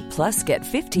guarantee. Plus, get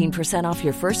 15% off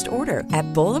your first order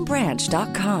at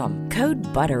bollandbranch.com. Code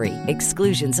BUTTERY.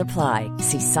 Exclusions apply.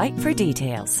 See site for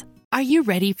details. Are you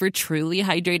ready for truly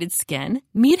hydrated skin?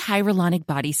 Meet Hyaluronic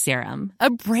Body Serum, a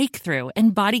breakthrough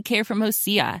in body care from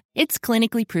Osea. It's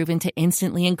clinically proven to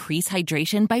instantly increase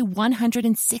hydration by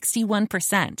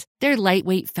 161%. Their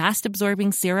lightweight,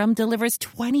 fast-absorbing serum delivers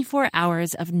 24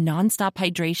 hours of nonstop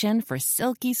hydration for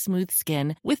silky smooth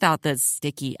skin without the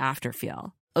sticky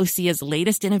afterfeel. Osea's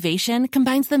latest innovation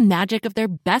combines the magic of their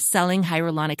best-selling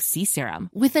Hyaluronic Sea Serum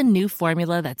with a new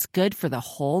formula that's good for the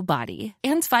whole body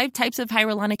and 5 types of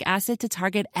hyaluronic acid to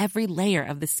target every layer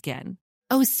of the skin.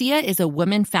 Osea is a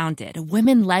women-founded,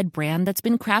 women-led brand that's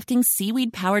been crafting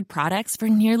seaweed-powered products for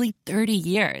nearly 30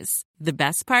 years. The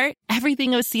best part?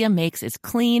 Everything Osea makes is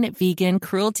clean, vegan,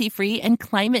 cruelty-free, and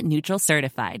climate-neutral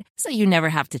certified, so you never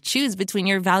have to choose between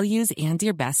your values and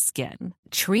your best skin.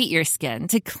 Treat your skin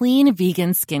to clean,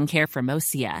 vegan skincare from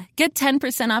Osea. Get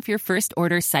 10% off your first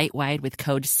order site-wide with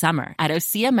code SUMMER at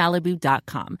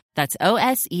OseaMalibu.com. That's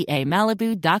OSEA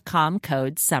Malibu.com,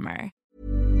 code SUMMER.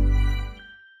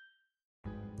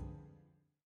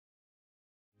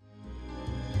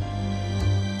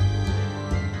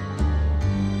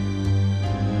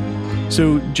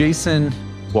 So Jason,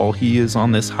 while he is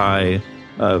on this high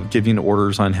of giving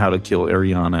orders on how to kill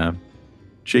Ariana,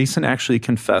 Jason actually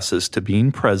confesses to being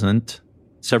present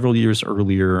several years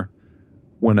earlier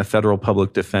when a federal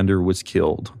public defender was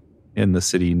killed in the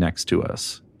city next to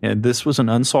us. And this was an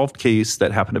unsolved case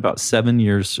that happened about 7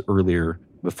 years earlier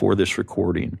before this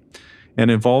recording,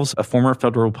 and involves a former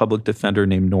federal public defender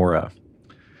named Nora.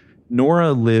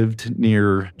 Nora lived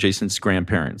near Jason's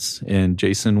grandparents, and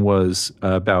Jason was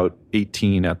about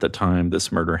 18 at the time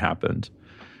this murder happened.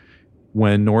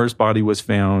 When Nora's body was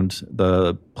found,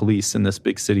 the police in this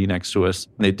big city next to us,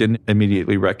 they didn't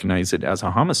immediately recognize it as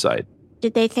a homicide.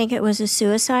 Did they think it was a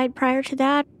suicide prior to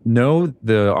that? No,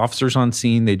 the officers on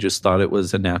scene, they just thought it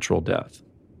was a natural death.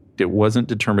 It wasn't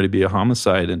determined to be a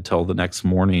homicide until the next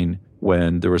morning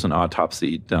when there was an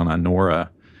autopsy done on Nora.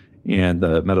 And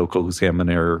the medical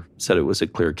examiner said it was a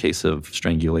clear case of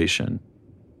strangulation.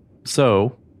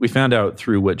 So we found out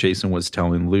through what Jason was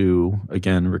telling Lou,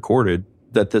 again recorded,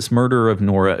 that this murder of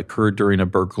Nora occurred during a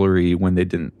burglary when they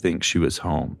didn't think she was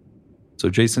home. So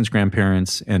Jason's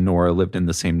grandparents and Nora lived in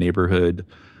the same neighborhood.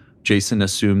 Jason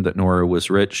assumed that Nora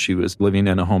was rich. She was living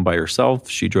in a home by herself.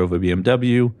 She drove a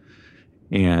BMW,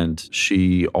 and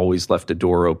she always left a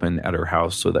door open at her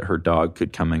house so that her dog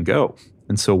could come and go.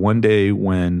 And so one day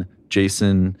when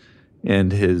Jason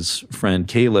and his friend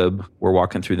Caleb were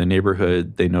walking through the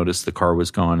neighborhood, they noticed the car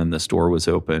was gone and the store was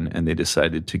open, and they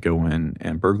decided to go in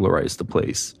and burglarize the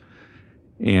place.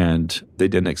 And they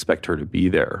didn't expect her to be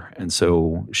there. And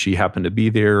so she happened to be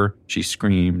there, she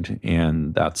screamed,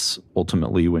 and that's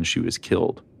ultimately when she was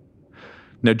killed.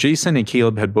 Now, Jason and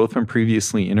Caleb had both been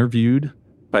previously interviewed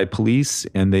by police,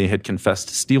 and they had confessed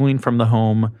to stealing from the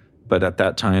home. But at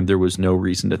that time, there was no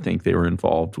reason to think they were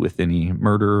involved with any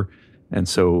murder, and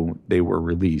so they were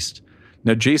released.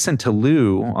 Now, Jason to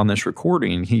Lou, on this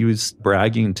recording, he was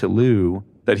bragging to Lou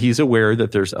that he's aware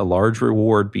that there's a large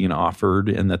reward being offered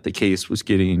and that the case was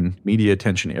getting media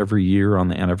attention every year on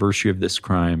the anniversary of this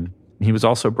crime. He was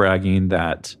also bragging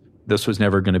that this was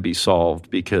never going to be solved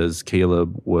because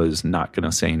Caleb was not going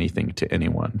to say anything to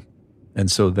anyone. And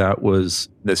so that was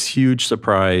this huge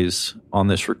surprise on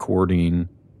this recording.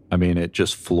 I mean, it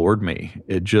just floored me.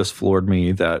 It just floored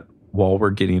me that while we're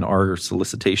getting our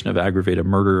solicitation of aggravated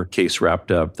murder case wrapped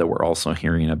up, that we're also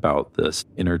hearing about this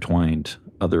intertwined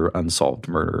other unsolved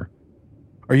murder.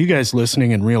 Are you guys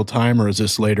listening in real time, or is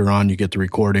this later on you get the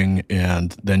recording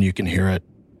and then you can hear it?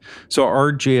 So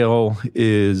our jail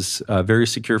is a very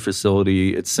secure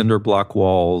facility. It's cinder block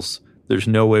walls. There's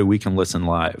no way we can listen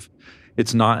live.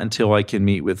 It's not until I can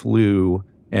meet with Lou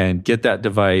and get that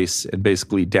device and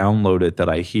basically download it that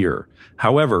I hear.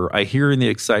 However, I hear in the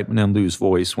excitement in Lou's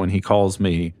voice when he calls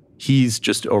me, he's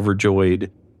just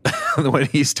overjoyed when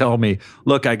he's telling me,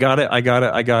 look, I got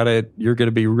it. You're going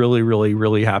to be really, really,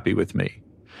 really happy with me.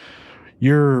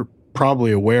 You're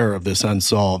probably aware of this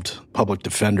unsolved public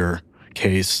defender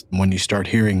case. When you start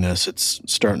hearing this, it's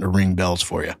starting to ring bells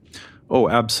for you. Oh,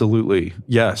 absolutely.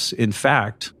 Yes. In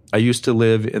fact, I used to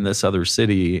live in this other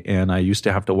city, and I used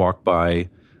to have to walk by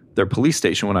their police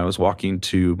station when I was walking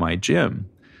to my gym.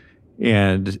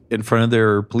 And in front of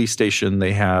their police station,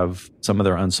 they have some of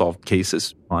their unsolved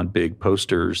cases on big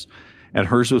posters. And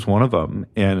hers was one of them.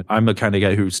 And I'm the kind of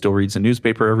guy who still reads the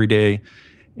newspaper every day.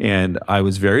 And I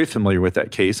was very familiar with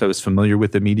that case. I was familiar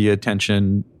with the media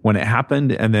attention when it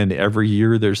happened. And then every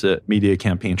year there's a media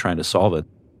campaign trying to solve it.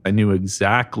 I knew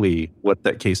exactly what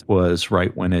that case was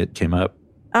right when it came up.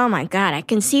 Oh my God, I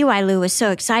can see why Lou was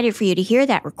so excited for you to hear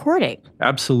that recording.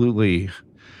 Absolutely.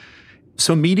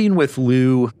 So meeting with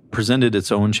Lou presented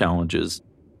its own challenges.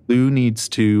 Lou needs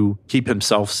to keep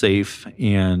himself safe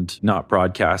and not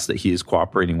broadcast that he is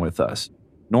cooperating with us.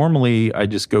 Normally, I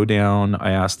just go down,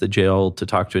 I ask the jail to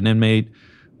talk to an inmate,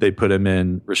 they put him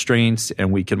in restraints,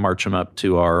 and we can march him up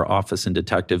to our office and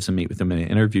detectives and meet with him in an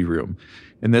interview room.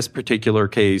 In this particular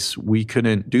case, we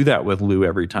couldn't do that with Lou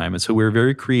every time. And so we were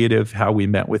very creative how we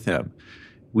met with him.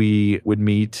 We would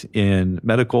meet in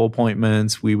medical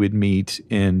appointments. We would meet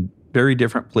in very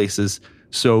different places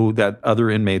so that other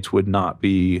inmates would not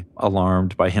be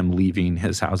alarmed by him leaving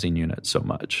his housing unit so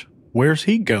much. Where's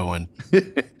he going?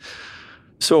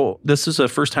 So this is the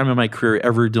first time in my career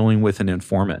ever dealing with an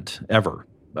informant, ever.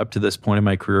 Up to this point in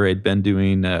my career, I'd been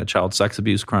doing child sex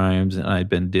abuse crimes, and I'd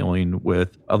been dealing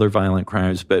with other violent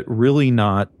crimes, but really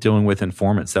not dealing with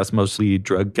informants. That's mostly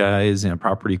drug guys and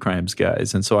property crimes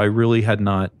guys. And so I really had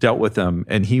not dealt with them.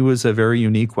 And he was a very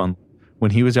unique one.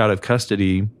 When he was out of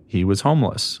custody, he was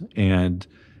homeless, and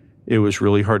it was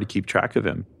really hard to keep track of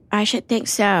him. I should think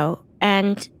so.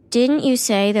 And didn't you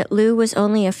say that Lou was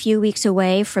only a few weeks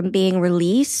away from being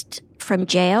released from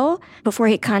jail before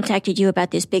he contacted you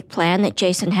about this big plan that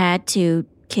Jason had to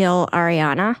kill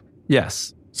Ariana?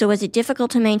 Yes. So was it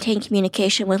difficult to maintain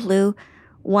communication with Lou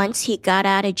once he got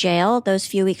out of jail those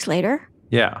few weeks later?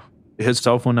 Yeah. His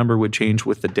cell phone number would change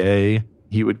with the day.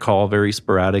 He would call very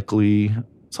sporadically.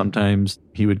 Sometimes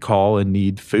he would call and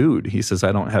need food. He says,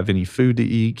 I don't have any food to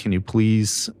eat. Can you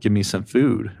please give me some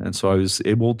food? And so I was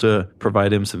able to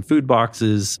provide him some food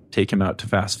boxes, take him out to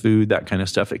fast food, that kind of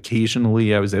stuff.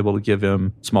 Occasionally, I was able to give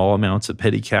him small amounts of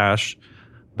petty cash.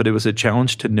 But it was a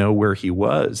challenge to know where he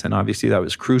was. And obviously that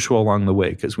was crucial along the way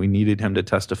because we needed him to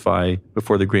testify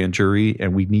before the grand jury,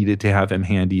 and we needed to have him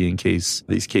handy in case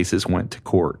these cases went to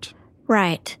court.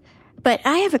 Right. But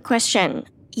I have a question.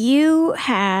 You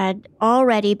had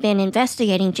already been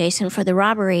investigating Jason for the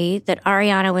robbery that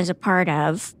Ariana was a part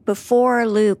of before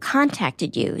Lou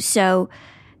contacted you. So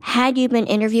had you been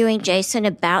interviewing Jason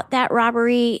about that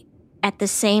robbery at the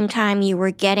same time you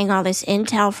were getting all this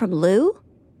intel from Lou?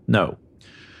 No.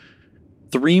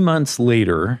 3 months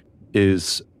later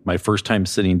is my first time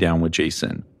sitting down with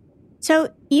Jason.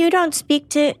 So you don't speak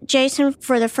to Jason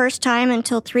for the first time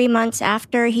until 3 months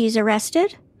after he's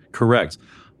arrested? Correct.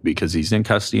 Because he's in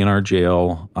custody in our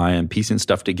jail. I am piecing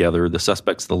stuff together. The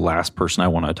suspect's the last person I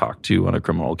want to talk to on a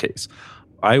criminal case.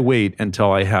 I wait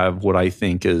until I have what I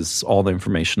think is all the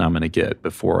information I'm going to get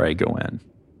before I go in.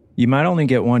 You might only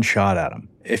get one shot at him.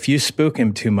 If you spook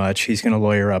him too much, he's going to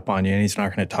lawyer up on you and he's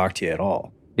not going to talk to you at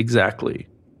all. Exactly.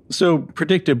 So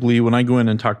predictably, when I go in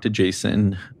and talk to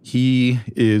Jason, he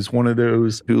is one of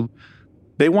those who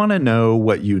they want to know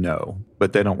what you know,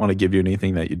 but they don't want to give you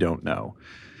anything that you don't know.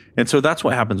 And so that's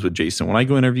what happens with Jason. When I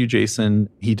go interview Jason,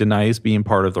 he denies being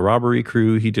part of the robbery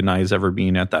crew. He denies ever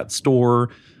being at that store.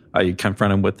 I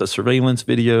confront him with the surveillance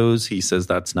videos. He says,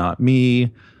 that's not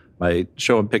me. I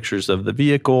show him pictures of the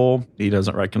vehicle. He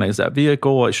doesn't recognize that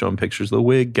vehicle. I show him pictures of the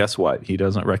wig. Guess what? He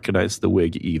doesn't recognize the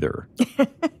wig either.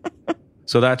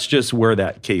 So that's just where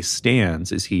that case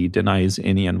stands, is he denies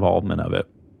any involvement of it.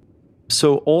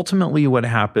 So ultimately what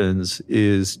happens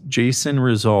is Jason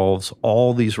resolves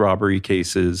all these robbery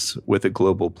cases with a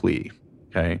global plea,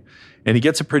 okay? And he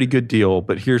gets a pretty good deal,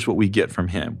 but here's what we get from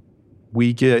him.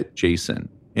 We get Jason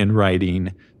in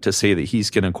writing to say that he's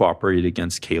going to cooperate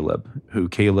against Caleb, who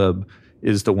Caleb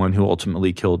is the one who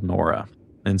ultimately killed Nora.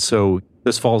 And so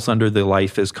this falls under the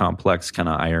life is complex kind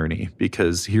of irony,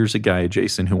 because here's a guy,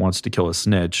 Jason, who wants to kill a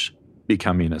snitch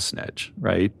becoming a snitch,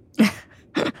 right?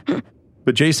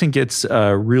 But Jason gets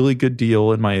a really good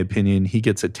deal, in my opinion. He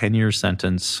gets a 10-year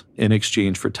sentence in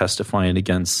exchange for testifying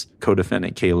against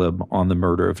co-defendant Caleb on the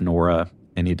murder of Nora.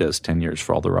 and he does 10 years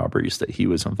for all the robberies that he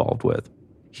was involved with.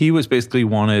 He was basically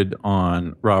wanted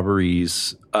on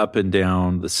robberies up and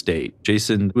down the state.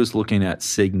 Jason was looking at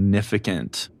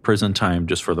significant prison time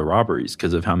just for the robberies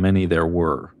because of how many there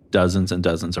were, dozens and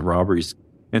dozens of robberies.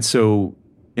 And so,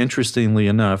 interestingly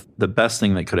enough, the best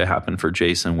thing that could have happened for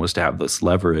Jason was to have this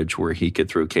leverage where he could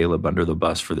throw Caleb under the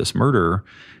bus for this murder.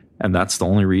 And that's the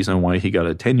only reason why he got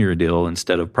a 10-year deal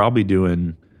instead of probably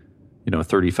doing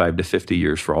 35 to 50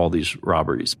 years for all these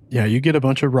robberies. Yeah, you get a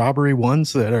bunch of robbery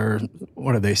ones that are,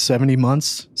 70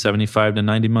 months? 75 to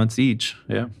 90 months each,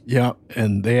 yeah. Yeah,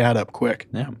 and they add up quick.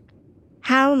 Yeah.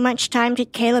 How much time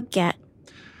did Caleb get?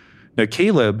 Now,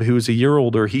 Caleb, who was a year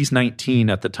older, he's 19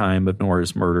 at the time of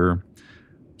Nora's murder.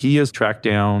 He is tracked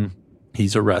down,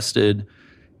 he's arrested,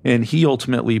 and he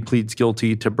ultimately pleads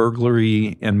guilty to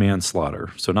burglary and manslaughter.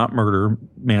 So not murder,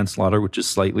 manslaughter, which is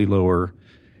slightly lower.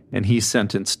 And he's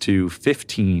sentenced to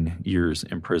 15 years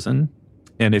in prison.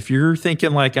 And if you're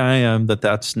thinking like I am that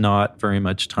that's not very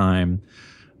much time,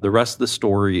 the rest of the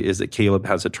story is that Caleb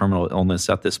has a terminal illness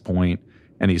at this point,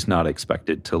 and he's not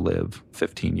expected to live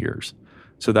 15 years.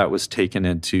 So that was taken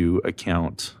into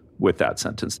account with that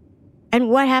sentence. And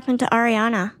what happened to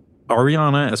Ariana?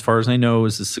 Ariana, as far as I know,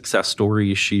 is a success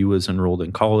story. She was enrolled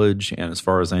in college, and as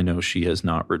far as I know, she has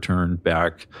not returned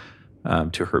back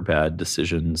to her bad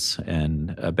decisions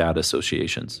and bad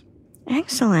associations.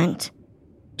 Excellent.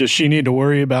 Does she need to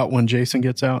worry about when Jason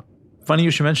gets out? Funny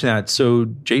you should mention that. So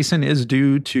Jason is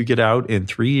due to get out in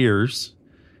 3 years.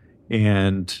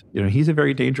 And, he's a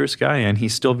very dangerous guy, and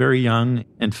he's still very young.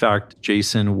 In fact,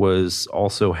 Jason was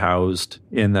also housed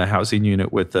in the housing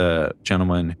unit with a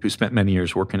gentleman who spent many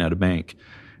years working at a bank.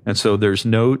 And so there's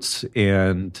notes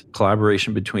and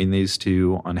collaboration between these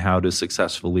two on how to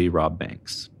successfully rob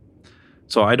banks.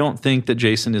 So I don't think that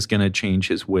Jason is going to change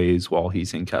his ways while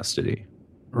he's in custody.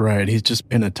 Right. He's just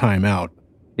in a timeout.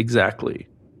 Exactly.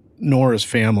 Nora's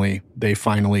family, they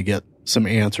finally get some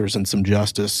answers and some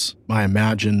justice. I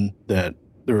imagine that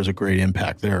there was a great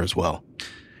impact there as well.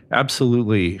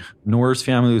 Absolutely. Nora's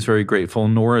family was very grateful.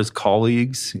 Nora's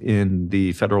colleagues in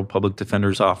the Federal Public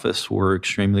Defender's Office were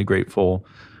extremely grateful.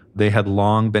 They had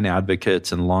long been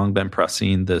advocates and long been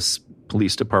pressing this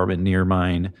police department near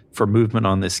mine for movement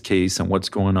on this case and what's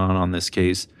going on this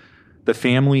case. The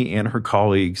family and her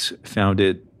colleagues found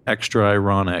it extra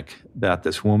ironic that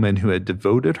this woman who had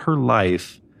devoted her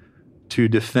life to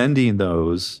defending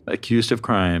those accused of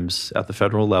crimes at the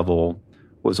federal level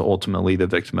was ultimately the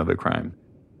victim of a crime.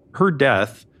 Her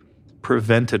death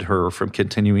prevented her from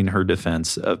continuing her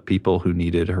defense of people who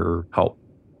needed her help.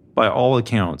 By all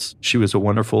accounts, she was a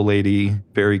wonderful lady,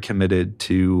 very committed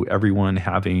to everyone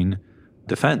having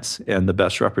defense and the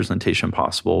best representation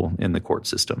possible in the court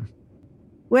system.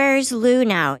 Where's Lou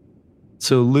now?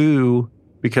 So Lou,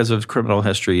 because of criminal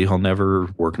history, he'll never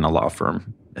work in a law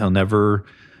firm. He'll never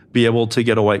be able to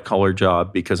get a white-collar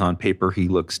job because on paper he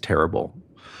looks terrible.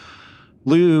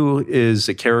 Lou is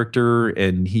a character,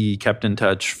 and he kept in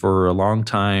touch for a long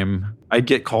time. I'd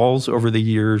get calls over the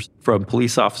years from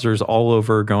police officers all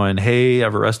over going, "Hey,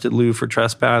 I've arrested Lou for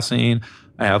trespassing.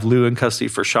 I have Lou in custody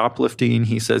for shoplifting.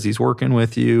 He says he's working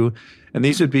with you." And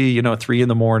these would be, 3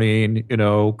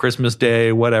 a.m, Christmas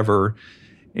Day, whatever.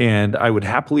 And I would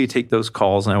happily take those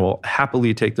calls, and I will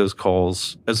happily take those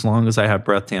calls as long as I have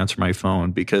breath to answer my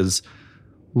phone, because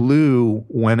Lou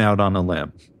went out on a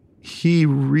limb. He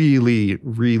really,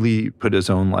 really put his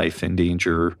own life in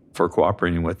danger for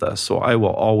cooperating with us. So I will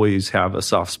always have a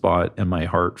soft spot in my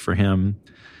heart for him.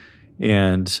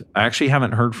 And I actually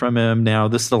haven't heard from him now.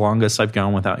 This is the longest I've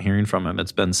gone without hearing from him.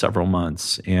 It's been several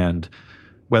months. And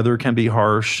weather can be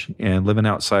harsh, and living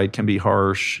outside can be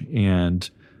harsh. And,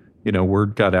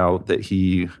 word got out that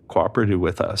he cooperated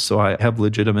with us. So I have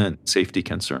legitimate safety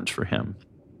concerns for him.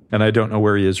 And I don't know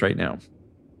where he is right now.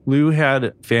 Lou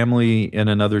had family in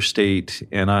another state,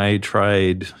 and I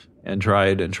tried to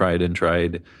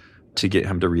get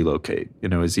him to relocate.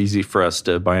 It was easy for us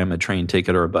to buy him a train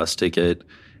ticket or a bus ticket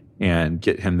and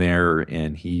get him there,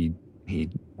 and he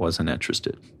wasn't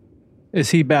interested. Is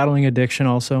he battling addiction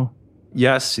also?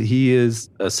 Yes, he is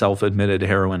a self-admitted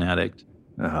heroin addict.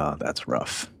 Oh, that's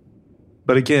rough.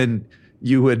 But again,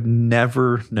 you would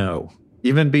never know.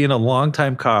 Even being a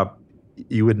longtime cop,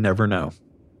 you would never know.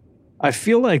 I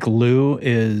feel like Lou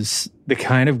is the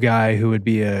kind of guy who would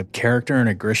be a character in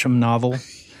a Grisham novel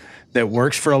that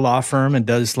works for a law firm and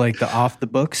does like the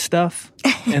off-the-book stuff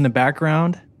in the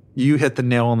background. You hit the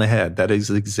nail on the head. That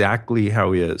is exactly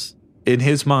how he is. In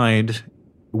his mind,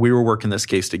 we were working this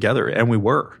case together, and we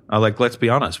were. Let's be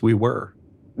honest, we were.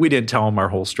 We didn't tell him our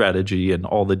whole strategy and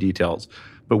all the details,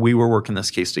 but we were working this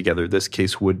case together. This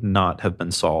case would not have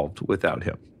been solved without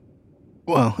him.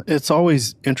 Well, it's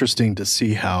always interesting to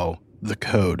see how the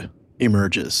code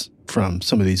emerges from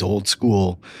some of these old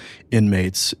school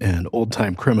inmates and old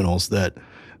time criminals, that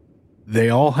they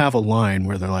all have a line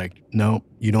where they're like, no,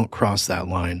 you don't cross that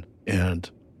line. And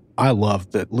I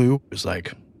love that Lou is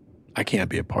like, I can't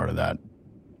be a part of that.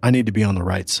 I need to be on the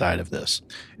right side of this.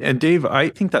 And Dave, I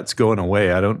think that's going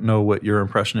away. I don't know what your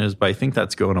impression is, but I think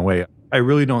that's going away. I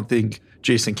really don't think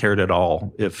Jason cared at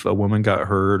all if a woman got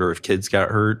hurt or if kids got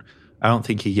hurt. I don't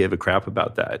think he gave a crap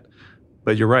about that.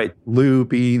 But you're right. Lou,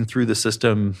 being through the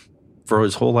system for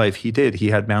his whole life, he did. He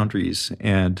had boundaries.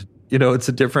 And, it's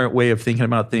a different way of thinking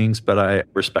about things, but I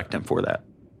respect him for that.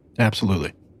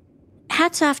 Absolutely.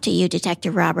 Hats off to you,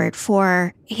 Detective Robert,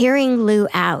 for hearing Lou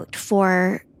out,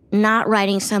 for not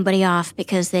writing somebody off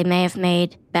because they may have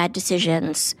made bad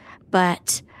decisions,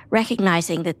 but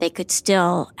recognizing that they could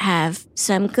still have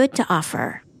some good to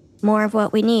offer. More of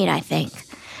what we need, I think.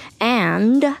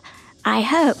 And I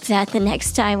hope that the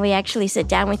next time we actually sit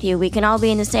down with you, we can all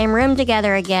be in the same room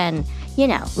together again.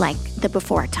 Like the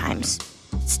before times.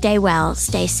 Stay well,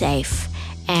 stay safe,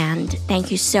 and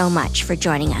thank you so much for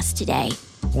joining us today.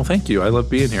 Well, thank you. I love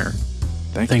being here.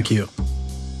 Thank you.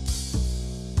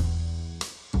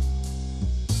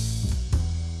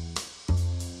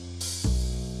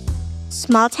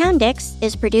 Small Town Dicks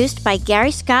is produced by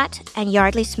Gary Scott and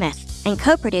Yardley Smith and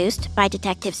co-produced by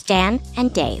Detectives Dan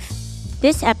and Dave.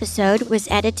 This episode was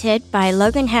edited by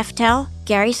Logan Heftel,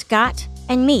 Gary Scott,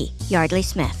 and me, Yardley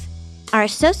Smith. Our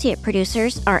associate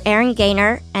producers are Aaron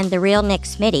Gaynor and the real Nick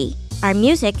Smitty. Our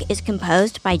music is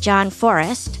composed by John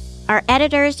Forrest. Our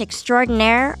editors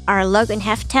extraordinaire are Logan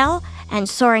Heftel and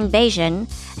Soren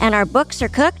Bajan, and our books are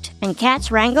cooked and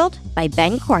cats wrangled by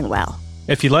Ben Cornwell.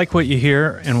 If you like what you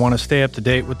hear and want to stay up to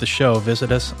date with the show,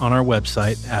 visit us on our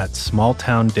website at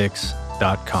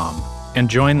smalltowndicks.com. And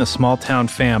join the Small Town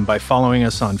fam by following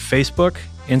us on Facebook,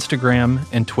 Instagram,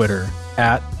 and Twitter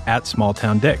at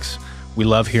SmallTownDicks. We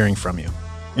love hearing from you.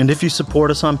 And if you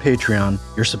support us on Patreon,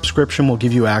 your subscription will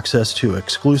give you access to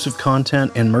exclusive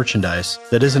content and merchandise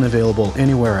that isn't available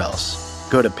anywhere else.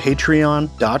 Go to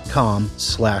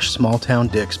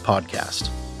patreon.com/smalltowndickspodcast.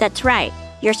 That's right.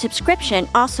 Your subscription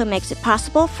also makes it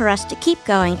possible for us to keep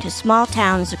going to small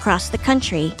towns across the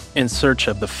country in search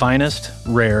of the finest,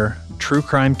 rare, true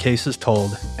crime cases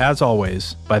told, as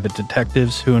always, by the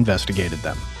detectives who investigated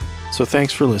them. So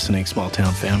thanks for listening, Small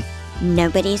Town fam.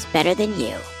 Nobody's better than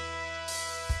you.